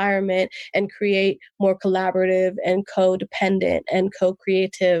the environment and create more collaborative and codependent and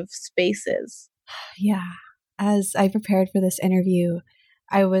co-creative spaces. Yeah. As I prepared for this interview,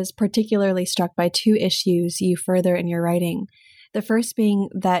 I was particularly struck by two issues you further in your writing. The first being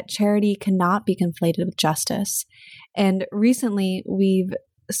that charity cannot be conflated with justice. And recently, we've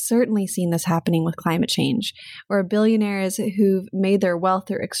certainly seen this happening with climate change, where billionaires who've made their wealth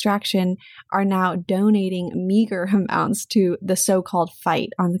through extraction are now donating meager amounts to the so-called fight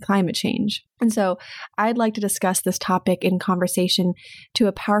on the climate change. And so I'd like to discuss this topic in conversation to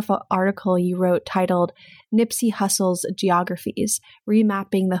a powerful article you wrote titled Nipsey Hussle's Geographies,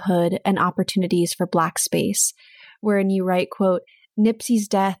 Remapping the Hood and Opportunities for Black Space, wherein you write, quote, Nipsey's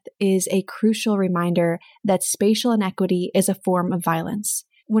death is a crucial reminder that spatial inequity is a form of violence.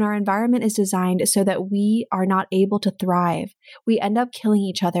 When our environment is designed so that we are not able to thrive, we end up killing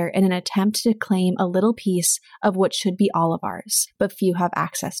each other in an attempt to claim a little piece of what should be all of ours, but few have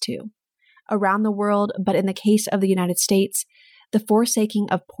access to. Around the world, but in the case of the United States, the forsaking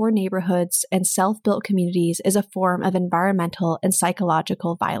of poor neighborhoods and self-built communities is a form of environmental and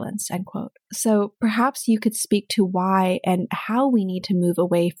psychological violence, end quote. So perhaps you could speak to why and how we need to move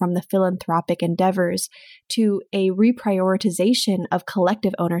away from the philanthropic endeavors to a reprioritization of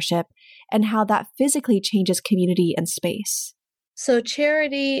collective ownership and how that physically changes community and space. So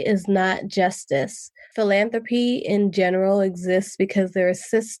charity is not justice. Philanthropy in general exists because there is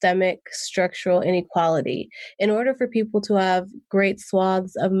systemic structural inequality. In order for people to have great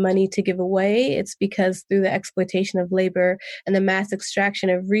swaths of money to give away, it's because through the exploitation of labor and the mass extraction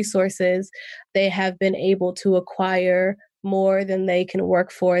of resources, they have been able to acquire more than they can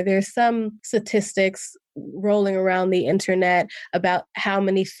work for. There's some statistics rolling around the internet about how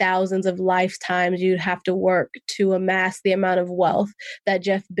many thousands of lifetimes you'd have to work to amass the amount of wealth that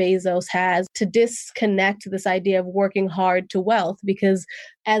Jeff Bezos has, to disconnect this idea of working hard to wealth, because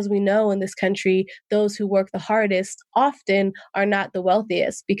as we know in this country, those who work the hardest often are not the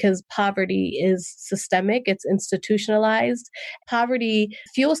wealthiest because poverty is systemic, it's institutionalized. Poverty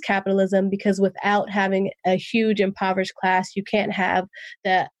fuels capitalism because without having a huge impoverished class, you can't have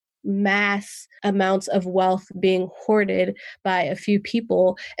the mass amounts of wealth being hoarded by a few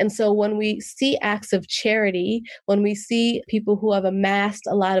people. And so when we see acts of charity, when we see people who have amassed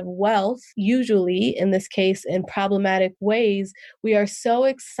a lot of wealth, usually in this case in problematic ways, we are so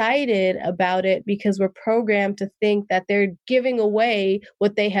excited about it because we're programmed to think that they're giving away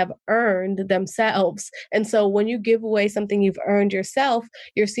what they have earned themselves. And so when you give away something you've earned yourself,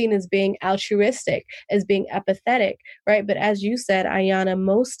 you're seen as being altruistic, as being empathetic, right? But as you said, Ayana,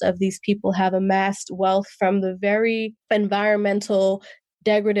 most of these people have amassed wealth from the very environmental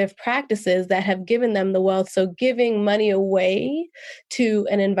degradative practices that have given them the wealth. So giving money away to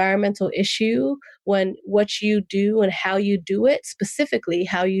an environmental issue when what you do and how you do it, specifically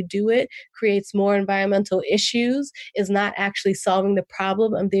how you do it, creates more environmental issues, is not actually solving the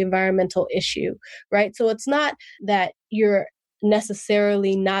problem of the environmental issue, right? So it's not that you're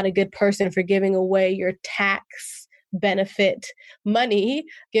necessarily not a good person for giving away your tax benefit money,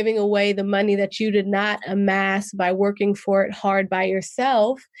 giving away the money that you did not amass by working for it hard by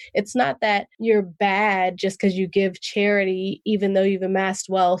yourself. It's not that you're bad just because you give charity, even though you've amassed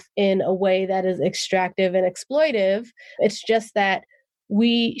wealth in a way that is extractive and exploitive. It's just that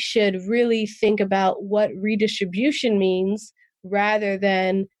we should really think about what redistribution means rather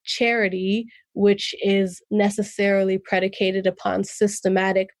than charity, which is necessarily predicated upon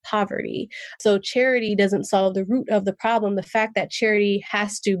systematic poverty. So charity doesn't solve the root of the problem. The fact that charity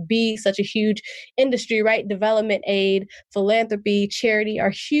has to be such a huge industry, right? Development aid, philanthropy, charity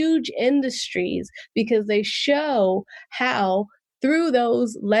are huge industries because they show how through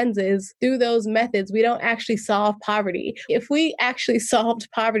those lenses, through those methods, we don't actually solve poverty. If we actually solved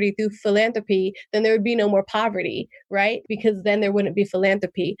poverty through philanthropy, then there would be no more poverty, right? Because then there wouldn't be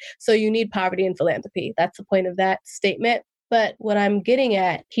philanthropy. So you need poverty and philanthropy. That's the point of that statement. But what I'm getting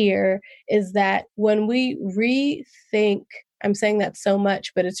at here is that when we rethink, I'm saying that so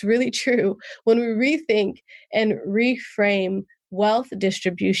much, but it's really true. When we rethink and reframe wealth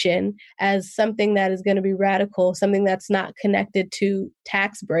distribution as something that is going to be radical, something that's not connected to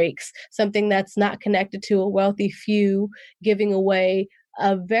tax breaks, something that's not connected to a wealthy few giving away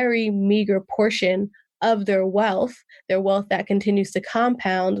a very meager portion of their wealth that continues to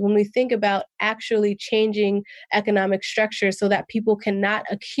compound. When we think about actually changing economic structure so that people cannot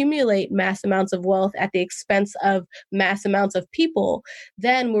accumulate mass amounts of wealth at the expense of mass amounts of people,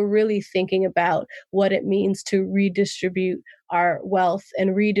 then we're really thinking about what it means to redistribute our wealth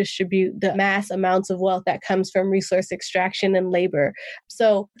and redistribute the mass amounts of wealth that comes from resource extraction and labor.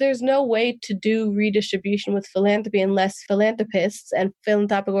 So there's no way to do redistribution with philanthropy unless philanthropists and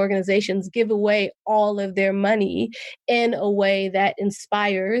philanthropic organizations give away all of their money in a way that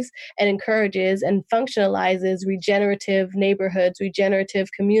inspires and encourages and functionalizes regenerative neighborhoods, regenerative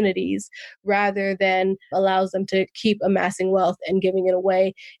communities, rather than allows them to keep amassing wealth and giving it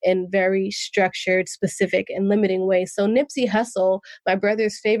away in very structured, specific, and limiting ways. So Nipsey Hussle, my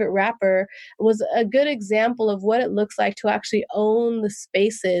brother's favorite rapper, was a good example of what it looks like to actually own the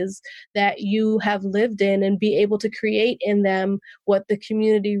spaces that you have lived in and be able to create in them what the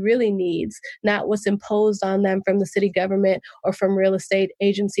community really needs, not what's imposed on them from the city government or from real estate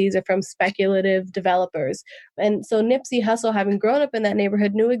agencies or from speculative developers. And so Nipsey Hussle, having grown up in that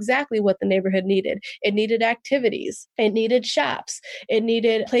neighborhood, knew exactly what the neighborhood needed. It needed activities. It needed shops. It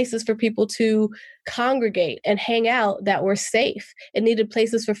needed places for people to congregate and hang out that were safe. It needed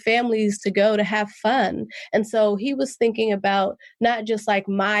places for families to go to have fun. And so he was thinking about not just like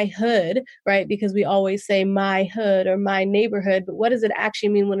my hood, right? Because we always say my hood or my neighborhood, but what does it actually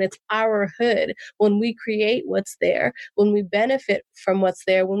mean when it's our hood? When we create what's there, when we benefit from what's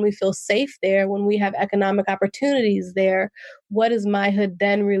there, when we feel safe there, when we have economic opportunities there, what does my hood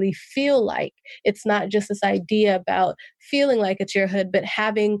then really feel like? It's not just this idea about feeling like it's your hood, but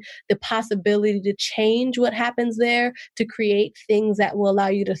having the possibility to change what happens there, to create things that will allow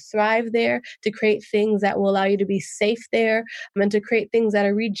you to thrive there, to create things that will allow you to be safe there, and to create things that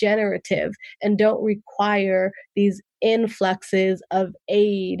are regenerative and don't require these influxes of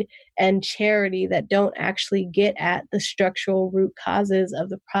aid and charity that don't actually get at the structural root causes of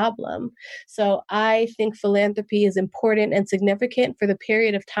the problem. So I think philanthropy is important and significant for the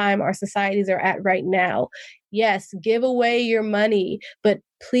period of time our societies are at right now. Yes, give away your money, but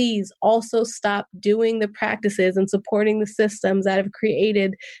please also stop doing the practices and supporting the systems that have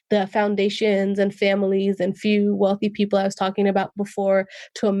created the foundations and families and few wealthy people I was talking about before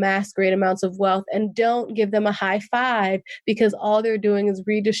to amass great amounts of wealth. And don't give them a high five, because all they're doing is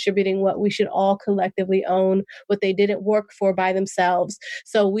redistributing what we should all collectively own, what they didn't work for by themselves.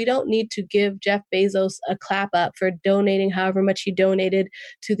 So we don't need to give Jeff Bezos a clap up for donating however much he donated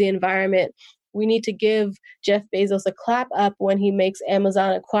to the environment. We need to give Jeff Bezos a clap up when he makes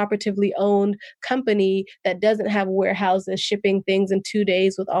Amazon a cooperatively owned company that doesn't have warehouses shipping things in 2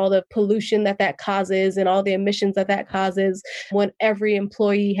 days with all the pollution that causes and all the emissions that causes, when every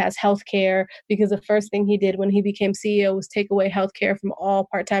employee has health care, because the first thing he did when he became CEO was take away health care from all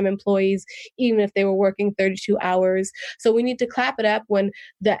part-time employees, even if they were working 32 hours. So we need to clap it up when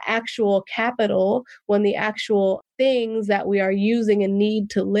the actual capital, when the actual things that we are using and need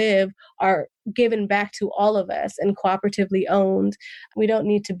to live are given back to all of us and cooperatively owned. We don't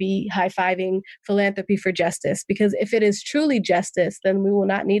need to be high-fiving philanthropy for justice, because if it is truly justice, then we will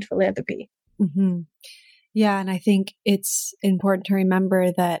not need philanthropy. Mm-hmm. Yeah, and I think it's important to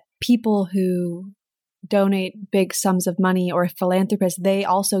remember that people who donate big sums of money or philanthropists, they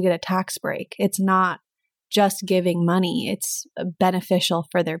also get a tax break. It's not just giving money. It's beneficial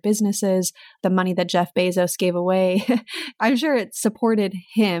for their businesses. The money that Jeff Bezos gave away, I'm sure it supported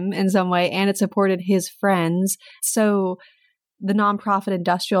him in some way, and it supported his friends. So the nonprofit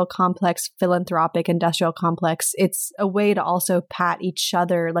industrial complex, philanthropic industrial complex, it's a way to also pat each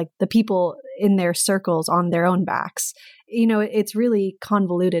other, like the people in their circles, on their own backs. You know, it's really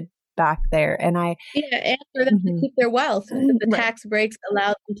convoluted back there. And and for them to keep their wealth, because the tax breaks allow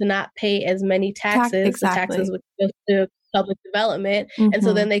them to not pay as many taxes. Exactly. The taxes would go to public development. And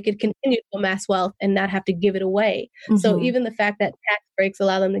so then they could continue to amass wealth and not have to give it away. So even the fact that tax breaks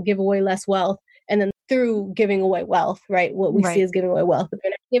allow them to give away less wealth, and then through giving away wealth, right? What we see is giving away wealth, but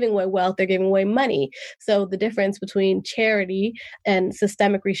they're not giving away wealth, they're giving away money. So the difference between charity and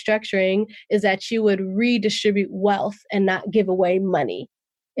systemic restructuring is that you would redistribute wealth and not give away money,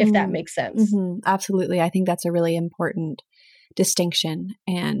 if that makes sense. Mm-hmm. Absolutely. I think that's a really important distinction.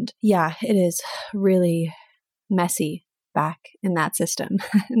 And yeah, it is really messy back in that system.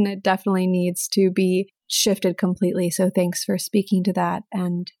 And it definitely needs to be shifted completely. So thanks for speaking to that.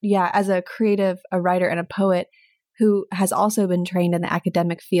 And yeah, as a creative, a writer, and a poet who has also been trained in the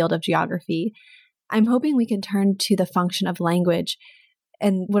academic field of geography, I'm hoping we can turn to the function of language.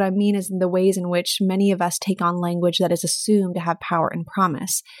 And what I mean is the ways in which many of us take on language that is assumed to have power and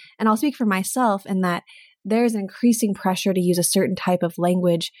promise. And I'll speak for myself in that there's increasing pressure to use a certain type of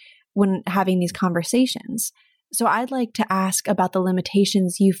language when having these conversations. So I'd like to ask about the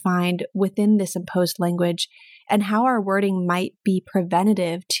limitations you find within this imposed language and how our wording might be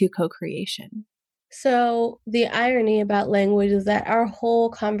preventative to co-creation. So the irony about language is that our whole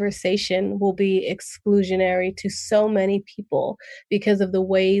conversation will be exclusionary to so many people because of the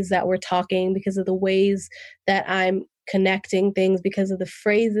ways that we're talking, because of the ways that I'm connecting things, because of the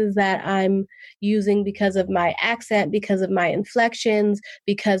phrases that I'm using, because of my accent, because of my inflections,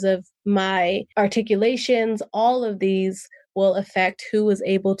 because of my articulations. All of these will affect who is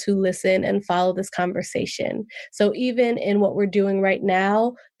able to listen and follow this conversation. So even in what we're doing right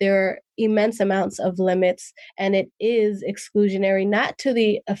now, there are immense amounts of limits, and it is exclusionary, not to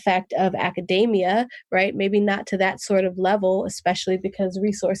the effect of academia, right? Maybe not to that sort of level, especially because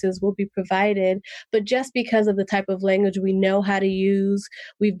resources will be provided, but just because of the type of language we know how to use.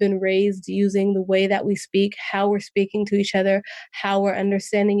 We've been raised using the way that we speak, how we're speaking to each other, how we're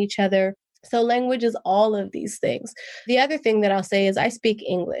understanding each other. So language is all of these things. The other thing that I'll say is I speak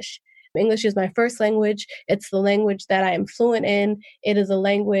English. English is my first language. It's the language that I am fluent in. It is a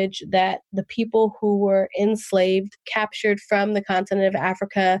language that the people who were enslaved, captured from the continent of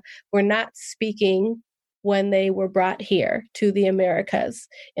Africa, were not speaking when they were brought here to the Americas,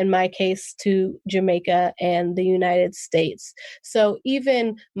 in my case, to Jamaica and the United States. So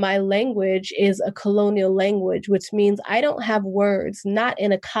even my language is a colonial language, which means I don't have words, not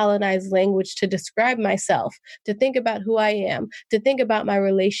in a colonized language, to describe myself, to think about who I am, to think about my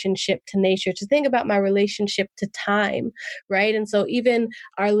relationship to nature, to think about my relationship to time, right? And so even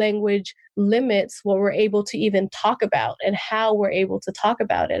our language limits what we're able to even talk about and how we're able to talk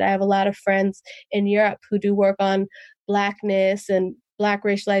about it. I have a lot of friends in Europe who do work on Blackness and Black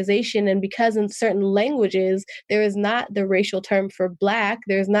racialization. And because in certain languages, there is not the racial term for Black,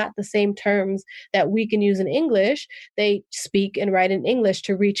 there's not the same terms that we can use in English. They speak and write in English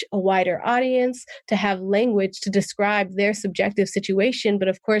to reach a wider audience, to have language to describe their subjective situation. But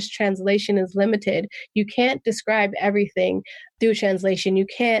of course, translation is limited. You can't describe everything through translation. You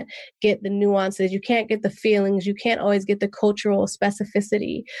can't get the nuances. You can't get the feelings. You can't always get the cultural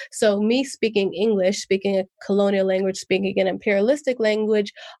specificity. So me speaking English, speaking a colonial language, speaking an imperialistic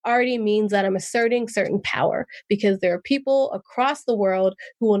language already means that I'm asserting certain power, because there are people across the world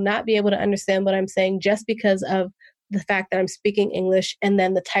who will not be able to understand what I'm saying just because of the fact that I'm speaking English and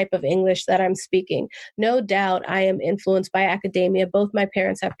then the type of English that I'm speaking. No doubt I am influenced by academia. Both my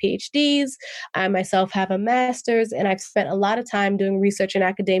parents have PhDs. I myself have a master's, and I've spent a lot of time doing research in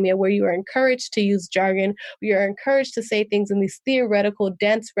academia where you are encouraged to use jargon, where you're encouraged to say things in these theoretical,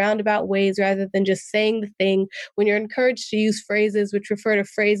 dense, roundabout ways rather than just saying the thing, when you're encouraged to use phrases which refer to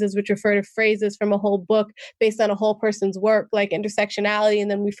phrases which refer to phrases from a whole book based on a whole person's work, like intersectionality,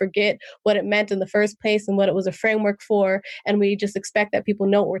 and then we forget what it meant in the first place and what it was a framework for, and we just expect that people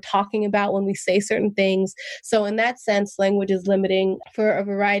know what we're talking about when we say certain things. So in that sense, language is limiting for a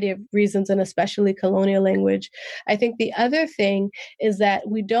variety of reasons, and especially colonial language. I think the other thing is that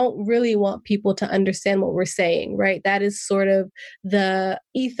we don't really want people to understand what we're saying, right? That is sort of the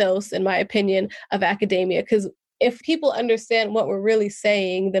ethos, in my opinion, of academia, because if people understand what we're really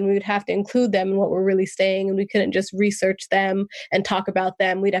saying, then we would have to include them in what we're really saying, and we couldn't just research them and talk about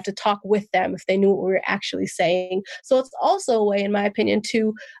them. We'd have to talk with them if they knew what we were actually saying. So it's also a way, in my opinion,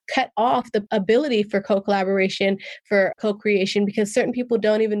 to cut off the ability for co-collaboration, for co-creation, because certain people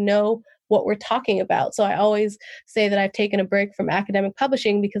don't even know what we're talking about. So I always say that I've taken a break from academic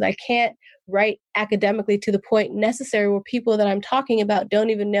publishing because I can't write academically to the point necessary where people that I'm talking about don't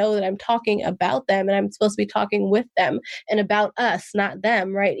even know that I'm talking about them, and I'm supposed to be talking with them and about us, not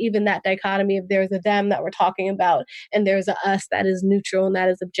them, right? Even that dichotomy of there's a them that we're talking about and there's a us that is neutral and that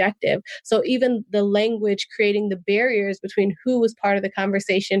is objective. So even the language creating the barriers between who was part of the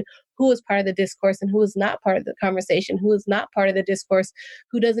conversation, who is part of the discourse and who is not part of the conversation, who is not part of the discourse,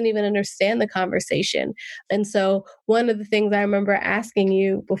 who doesn't even understand the conversation. And so one of the things I remember asking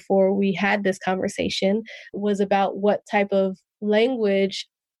you before we had this conversation was about what type of language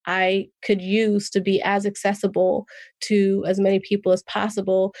I could use to be as accessible to as many people as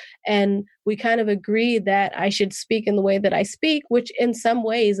possible. And we kind of agreed that I should speak in the way that I speak, which in some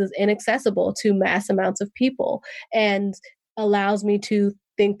ways is inaccessible to mass amounts of people and allows me to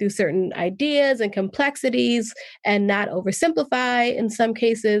think through certain ideas and complexities and not oversimplify in some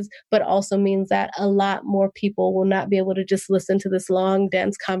cases, but also means that a lot more people will not be able to just listen to this long,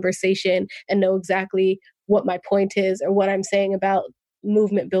 dense conversation and know exactly what my point is or what I'm saying about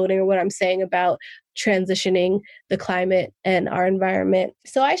movement building or what I'm saying about transitioning the climate and our environment.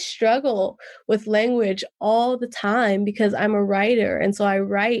 So I struggle with language all the time because I'm a writer. And so I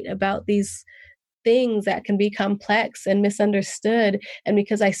write about these things that can be complex and misunderstood. And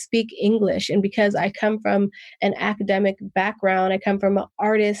because I speak English and because I come from an academic background, I come from an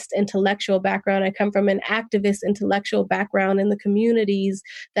artist intellectual background, I come from an activist intellectual background in the communities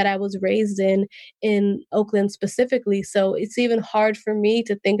that I was raised in Oakland specifically. So it's even hard for me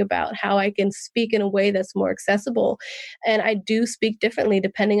to think about how I can speak in a way that's more accessible. And I do speak differently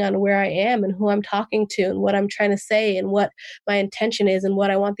depending on where I am and who I'm talking to and what I'm trying to say and what my intention is and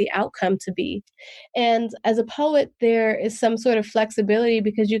what I want the outcome to be. And as a poet, there is some sort of flexibility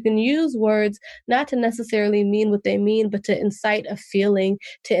because you can use words not to necessarily mean what they mean, but to incite a feeling,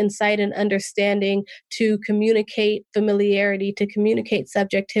 to incite an understanding, to communicate familiarity, to communicate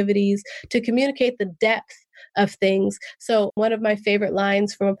subjectivities, to communicate the depth of things. So one of my favorite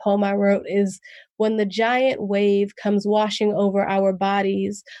lines from a poem I wrote is, "When the giant wave comes washing over our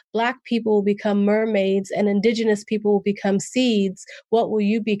bodies, Black people will become mermaids and Indigenous people will become seeds. What will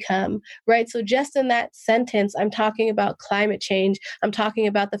you become?" Right? So just in that sentence, I'm talking about climate change. I'm talking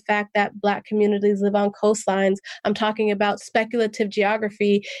about the fact that Black communities live on coastlines. I'm talking about speculative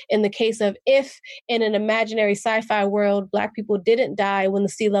geography in the case of if in an imaginary sci-fi world, Black people didn't die when the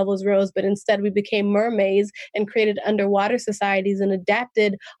sea levels rose, but instead we became mermaids and created underwater societies and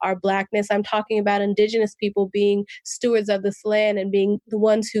adapted our Blackness. I'm talking about Indigenous people being stewards of this land and being the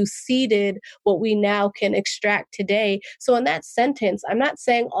ones who seeded what we now can extract today. So in that sentence, I'm not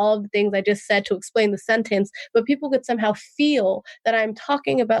saying all of the things I just said to explain the sentence, but people could somehow feel that I'm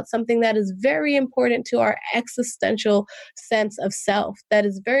talking about something that is very important to our existential sense of self, that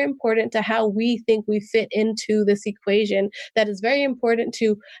is very important to how we think we fit into this equation, that is very important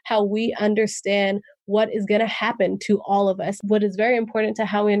to how we understand what is going to happen to all of us, what is very important to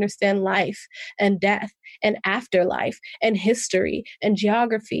how we understand life and death and afterlife and history and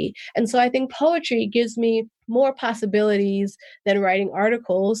geography. And so I think poetry gives me more possibilities than writing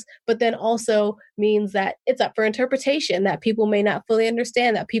articles, but then also means that it's up for interpretation, that people may not fully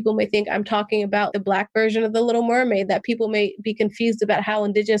understand, that people may think I'm talking about the Black version of The Little Mermaid, that people may be confused about how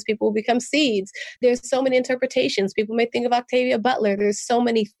Indigenous people will become seeds. There's so many interpretations. People may think of Octavia Butler. There's so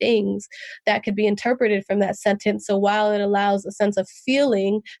many things that could be interpreted from that sentence. So while it allows a sense of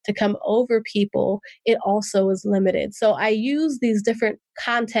feeling to come over people, it also is limited. So I use these different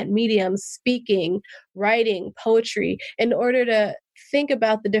content mediums, speaking, writing, poetry, in order to think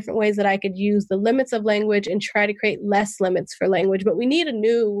about the different ways that I could use the limits of language and try to create less limits for language. But we need a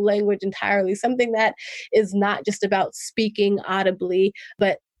new language entirely, something that is not just about speaking audibly,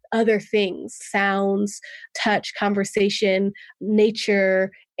 but other things, sounds, touch, conversation, nature,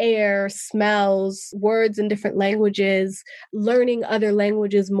 air, smells, words in different languages, learning other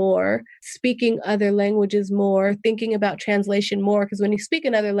languages more, speaking other languages more, thinking about translation more. Because when you speak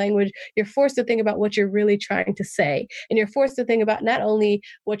another language, you're forced to think about what you're really trying to say. And you're forced to think about not only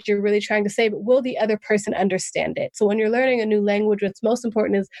what you're really trying to say, but will the other person understand it? So when you're learning a new language, what's most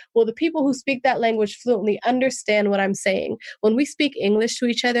important is, will the people who speak that language fluently understand what I'm saying? When we speak English to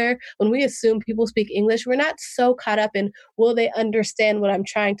each other, when we assume people speak English, we're not so caught up in, will they understand what I'm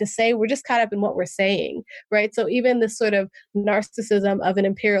trying to say? We're just caught up in what we're saying, right? So even this sort of narcissism of an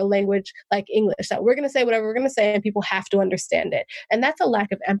imperial language like English, that we're going to say whatever we're going to say and people have to understand it. And that's a lack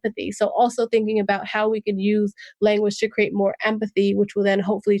of empathy. So also thinking about how we could use language to create more empathy, which will then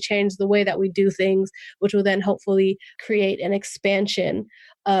hopefully change the way that we do things, which will then hopefully create an expansion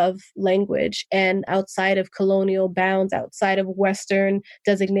of language and outside of colonial bounds, outside of Western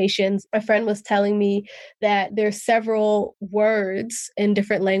designations. My friend was telling me that there's several words in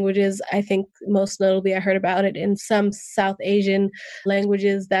different languages. I think most notably I heard about it in some South Asian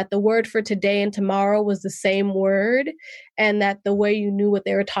languages, that the word for today and tomorrow was the same word, and that the way you knew what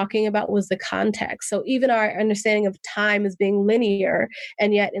they were talking about was the context. So even our understanding of time is being linear,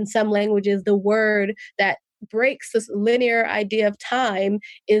 and yet in some languages, the word that breaks this linear idea of time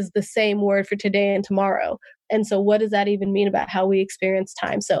is the same word for today and tomorrow. And so what does that even mean about how we experience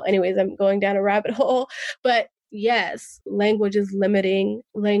time? So anyways, I'm going down a rabbit hole, but yes, language is limiting,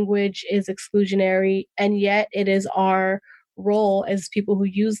 language is exclusionary, and yet it is our role as people who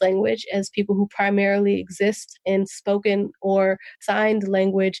use language, as people who primarily exist in spoken or signed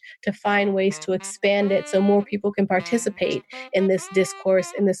language, to find ways to expand it so more people can participate in this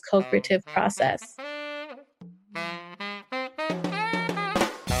discourse, in this co-creative process.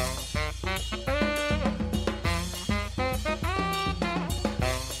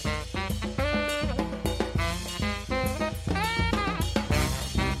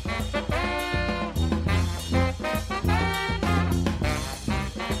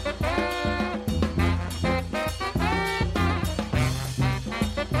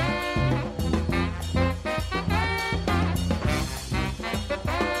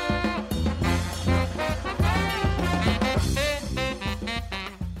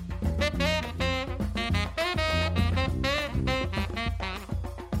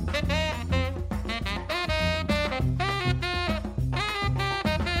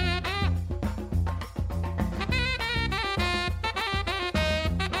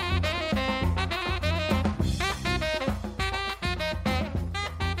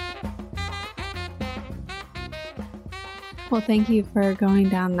 Well, thank you for going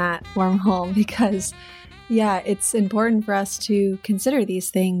down that wormhole because, yeah, it's important for us to consider these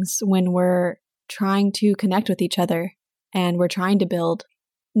things when we're trying to connect with each other and we're trying to build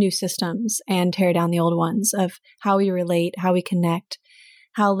new systems and tear down the old ones of how we relate, how we connect,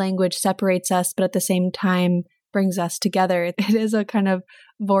 how language separates us, but at the same time brings us together. It is a kind of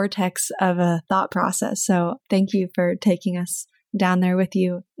vortex of a thought process. So thank you for taking us down there with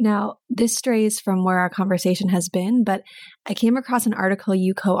you. Now, this strays from where our conversation has been, but I came across an article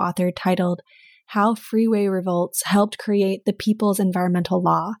you co-authored titled How Freeway Revolts Helped Create the People's Environmental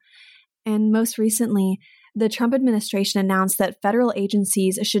Law. And most recently, the Trump administration announced that federal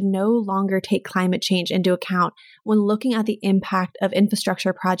agencies should no longer take climate change into account when looking at the impact of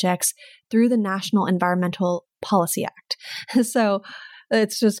infrastructure projects through the National Environmental Policy Act. So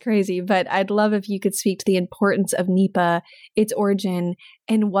it's just crazy, but I'd love if you could speak to the importance of NEPA, its origin,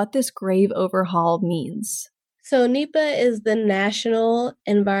 and what this grave overhaul means. So NEPA is the National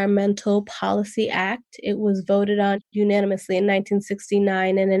Environmental Policy Act. It was voted on unanimously in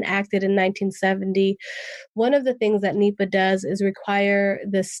 1969 and enacted in 1970. One of the things that NEPA does is require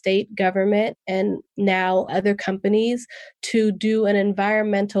the state government and now other companies to do an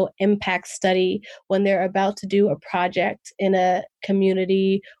environmental impact study when they're about to do a project in a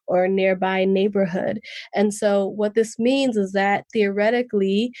community or a nearby neighborhood. And so what this means is that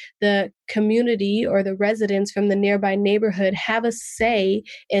theoretically, the community or the residents from the nearby neighborhood have a say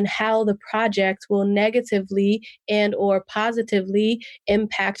in how the project will negatively and or positively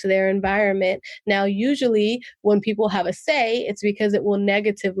impact their environment. Now, usually when people have a say, it's because it will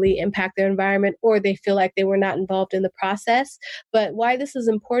negatively impact their environment or they feel like they were not involved in the process. But why this is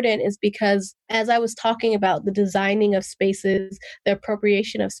important is because as I was talking about the designing of spaces, the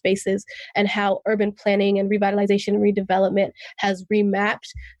appropriation of spaces, and how urban planning and revitalization and redevelopment has remapped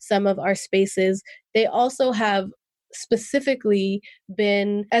some of our spaces, they also have specifically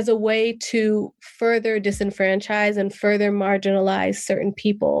been as a way to further disenfranchise and further marginalize certain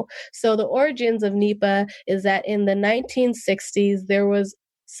people. So the origins of NEPA is that in the 1960s, there was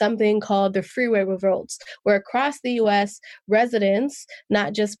something called the freeway revolts, where across the US, residents,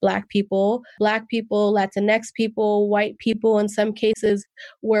 not just Black people, Latinx people, white people in some cases,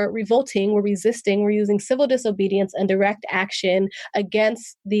 were revolting, were resisting, were using civil disobedience and direct action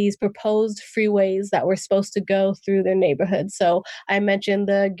against these proposed freeways that were supposed to go through their neighborhood. So I mentioned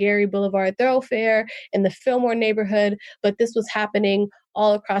the Gary Boulevard thoroughfare in the Fillmore neighborhood, but this was happening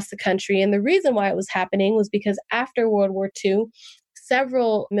all across the country. And the reason why it was happening was because after World War II,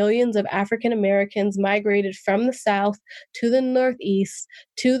 several millions of African Americans migrated from the South to the Northeast,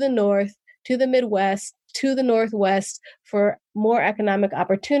 to the North, to the Midwest, to the Northwest for more economic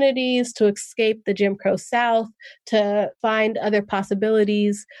opportunities, to escape the Jim Crow South, to find other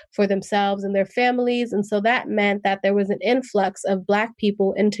possibilities for themselves and their families. And so that meant that there was an influx of Black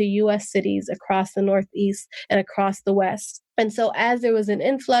people into U.S. cities across the Northeast and across the West. And so as there was an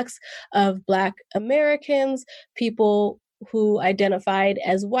influx of Black Americans, people who identified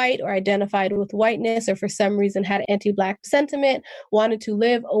as white or identified with whiteness or for some reason had anti-Black sentiment, wanted to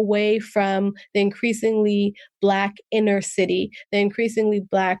live away from the increasingly Black inner city, the increasingly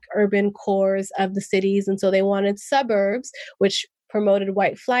Black urban cores of the cities. And so they wanted suburbs, which promoted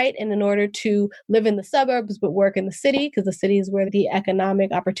white flight. And in order to live in the suburbs but work in the city, because the city is where the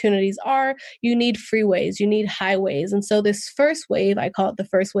economic opportunities are, you need freeways, you need highways. And so this first wave, I call it the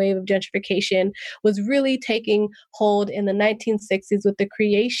first wave of gentrification, was really taking hold in the 1960s with the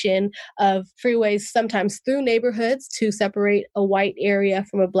creation of freeways, sometimes through neighborhoods to separate a white area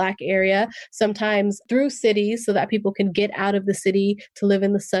from a Black area, sometimes through cities so that people can get out of the city to live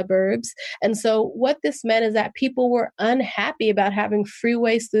in the suburbs. And so what this meant is that people were unhappy about having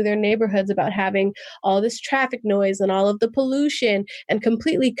freeways through their neighborhoods, about having all this traffic noise and all of the pollution, and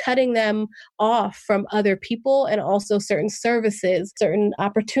completely cutting them off from other people and also certain services, certain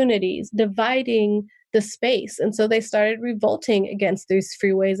opportunities, dividing the space. And so they started revolting against these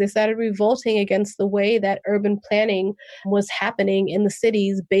freeways. They started revolting against the way that urban planning was happening in the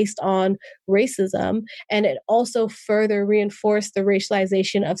cities based on racism. And it also further reinforced the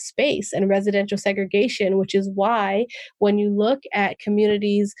racialization of space and residential segregation, which is why when you look at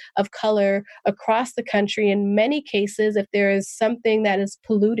communities of color across the country, in many cases, if there is something that is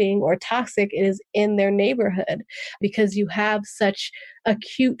polluting or toxic, it is in their neighborhood, because you have such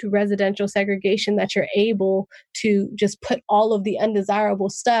acute residential segregation that you're able to just put all of the undesirable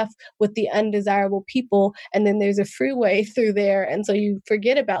stuff with the undesirable people. And then there's a freeway through there. And so you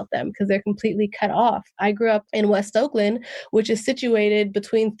forget about them because they're completely cut off. I grew up in West Oakland, which is situated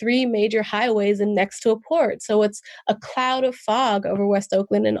between 3 major highways and next to a port. So it's a cloud of fog over West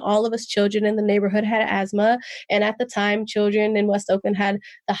Oakland. And all of us children in the neighborhood had asthma. And at the time, children in West Oakland had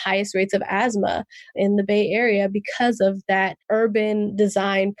the highest rates of asthma in the Bay Area because of that urban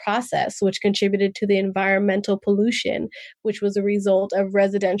design process, which contributed to the environmental pollution, which was a result of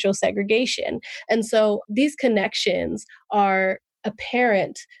residential segregation. And so these connections are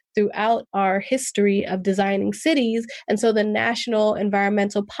apparent throughout our history of designing cities. And so the National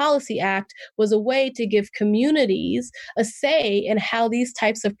Environmental Policy Act was a way to give communities a say in how these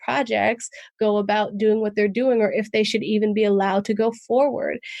types of projects go about doing what they're doing, or if they should even be allowed to go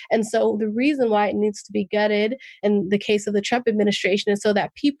forward. And so the reason why it needs to be gutted in the case of the Trump administration is so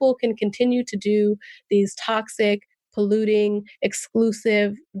that people can continue to do these toxic, polluting,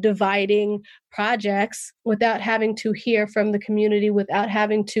 exclusive, dividing projects without having to hear from the community, without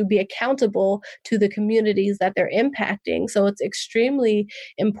having to be accountable to the communities that they're impacting. So it's extremely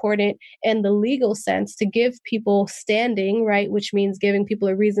important in the legal sense to give people standing, right, which means giving people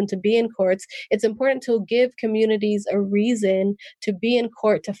a reason to be in courts. It's important to give communities a reason to be in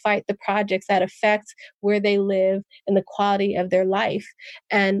court to fight the projects that affect where they live and the quality of their life.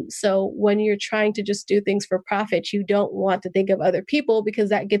 And so when you're trying to just do things for profit, you don't want to think of other people, because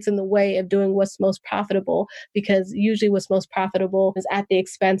that gets in the way of doing what's most profitable, because usually what's most profitable is at the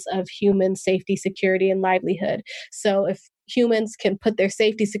expense of human safety, security, and livelihood. So if humans can put their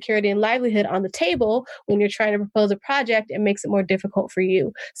safety, security, and livelihood on the table when you're trying to propose a project, it makes it more difficult for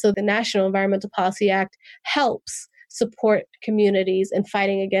you. So the National Environmental Policy Act helps support communities in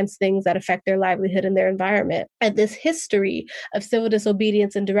fighting against things that affect their livelihood and their environment. And this history of civil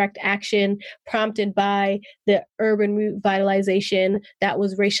disobedience and direct action prompted by the urban revitalization that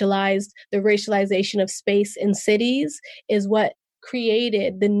was racialized, the racialization of space in cities, is what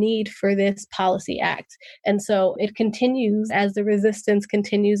created the need for this policy act. And so it continues as the resistance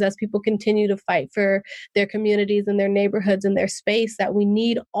continues, as people continue to fight for their communities and their neighborhoods and their space, that we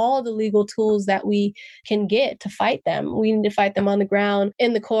need all the legal tools that we can get to fight them. We need to fight them on the ground,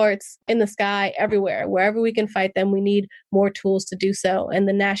 in the courts, in the sky, everywhere. Wherever we can fight them, we need more tools to do so. And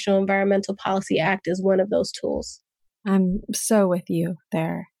the National Environmental Policy Act is one of those tools. I'm so with you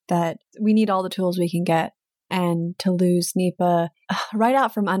there, that we need all the tools we can get. And to lose NEPA right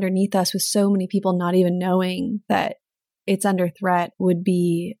out from underneath us with so many people not even knowing that it's under threat would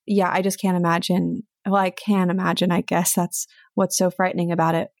be, I just can't imagine. Well, I can imagine, I guess that's what's so frightening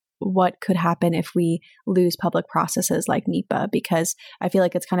about it. What could happen if we lose public processes like NEPA? Because I feel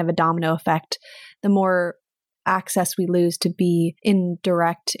like it's kind of a domino effect. The more access we lose to be in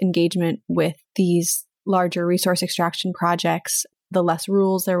direct engagement with these larger resource extraction projects, the less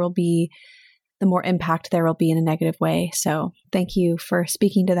rules there will be, the more impact there will be in a negative way. So thank you for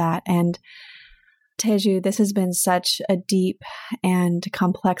speaking to that. And Teju, this has been such a deep and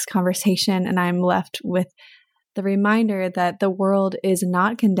complex conversation, and I'm left with the reminder that the world is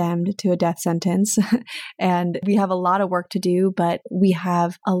not condemned to a death sentence, and we have a lot of work to do, but we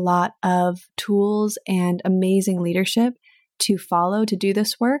have a lot of tools and amazing leadership to follow to do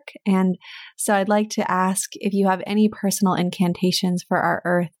this work. And so I'd like to ask if you have any personal incantations for our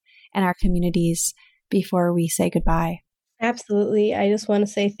earth and our communities before we say goodbye. Absolutely. I just want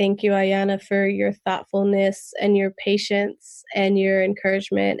to say thank you, Ayana, for your thoughtfulness and your patience and your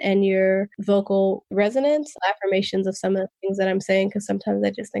encouragement and your vocal resonance, affirmations of some of the things that I'm saying, because sometimes I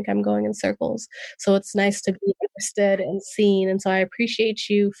just think I'm going in circles. So it's nice to be understood and seen. And so I appreciate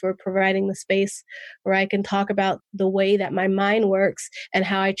you for providing the space where I can talk about the way that my mind works and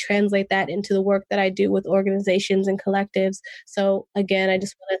how I translate that into the work that I do with organizations and collectives. So again, I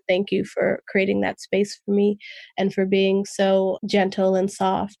just want to thank you for creating that space for me and for being so gentle and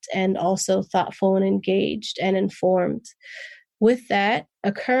soft and also thoughtful and engaged and informed. With that,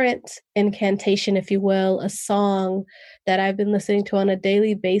 a current incantation, if you will, a song that I've been listening to on a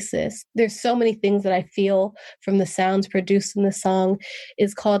daily basis. There's so many things that I feel from the sounds produced in the song.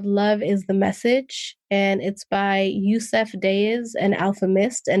 Is called Love is the Message, and it's by Yusef Days and Alpha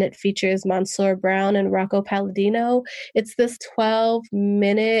Mist, and it features Mansour Brown and Rocco Palladino. It's this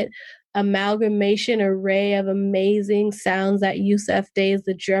 12-minute amalgamation array of amazing sounds that Yusef Days,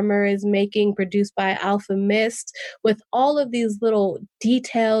 the drummer, is making, produced by Alpha Mist, with all of these little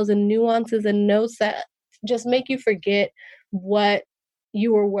details and nuances and notes that just make you forget what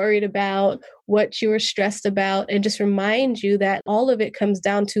you were worried about, what you were stressed about, and just remind you that all of it comes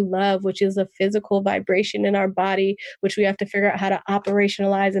down to love, which is a physical vibration in our body, which we have to figure out how to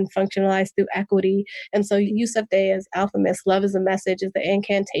operationalize and functionalize through equity. And so Yusuf Day's Alpha Mist, Love is a Message, is the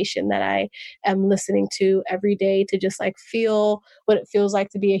incantation that I am listening to every day to just like feel what it feels like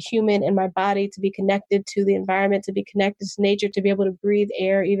to be a human in my body, to be connected to the environment, to be connected to nature, to be able to breathe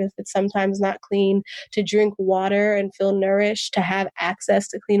air, even if it's sometimes not clean, to drink water and feel nourished, to have access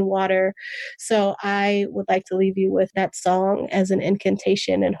to clean water. So I would like to leave you with that song as an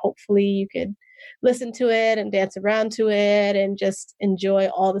incantation, and hopefully you could listen to it and dance around to it and just enjoy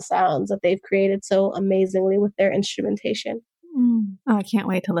all the sounds that they've created so amazingly with their instrumentation. Oh, I can't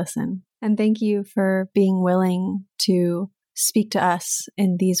wait to listen. And thank you for being willing to speak to us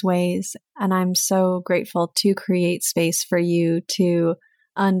in these ways. And I'm so grateful to create space for you to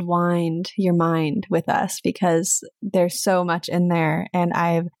unwind your mind with us, because there's so much in there. And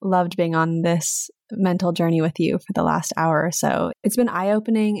I've loved being on this mental journey with you for the last hour or so. It's been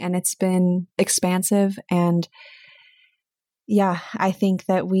eye-opening and it's been expansive. And yeah, I think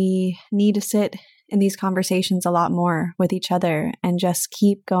that we need to sit in these conversations a lot more with each other and just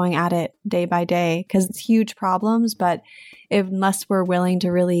keep going at it day by day, because it's huge problems. But unless we're willing to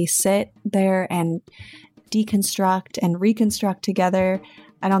really sit there and deconstruct and reconstruct together,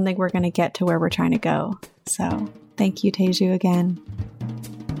 I don't think we're going to get to where we're trying to go. So thank you, Teju, again.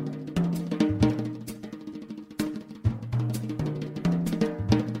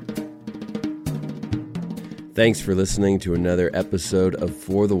 Thanks for listening to another episode of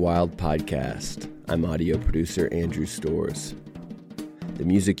For the Wild podcast. I'm audio producer Andrew Storrs. The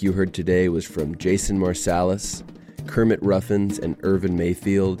music you heard today was from Jason Marsalis, Kermit Ruffins and Irvin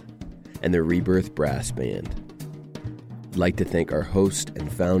Mayfield, and the Rebirth Brass Band. I'd like to thank our host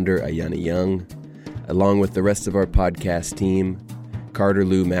and founder, Ayana Young, along with the rest of our podcast team, Carter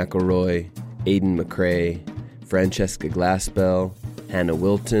Lou McElroy, Aidan McCrae, Francesca Glassbell, Hannah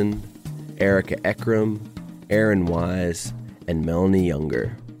Wilton, Erica Eckram, Aaron Wise, and Melanie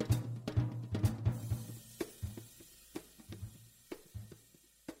Younger.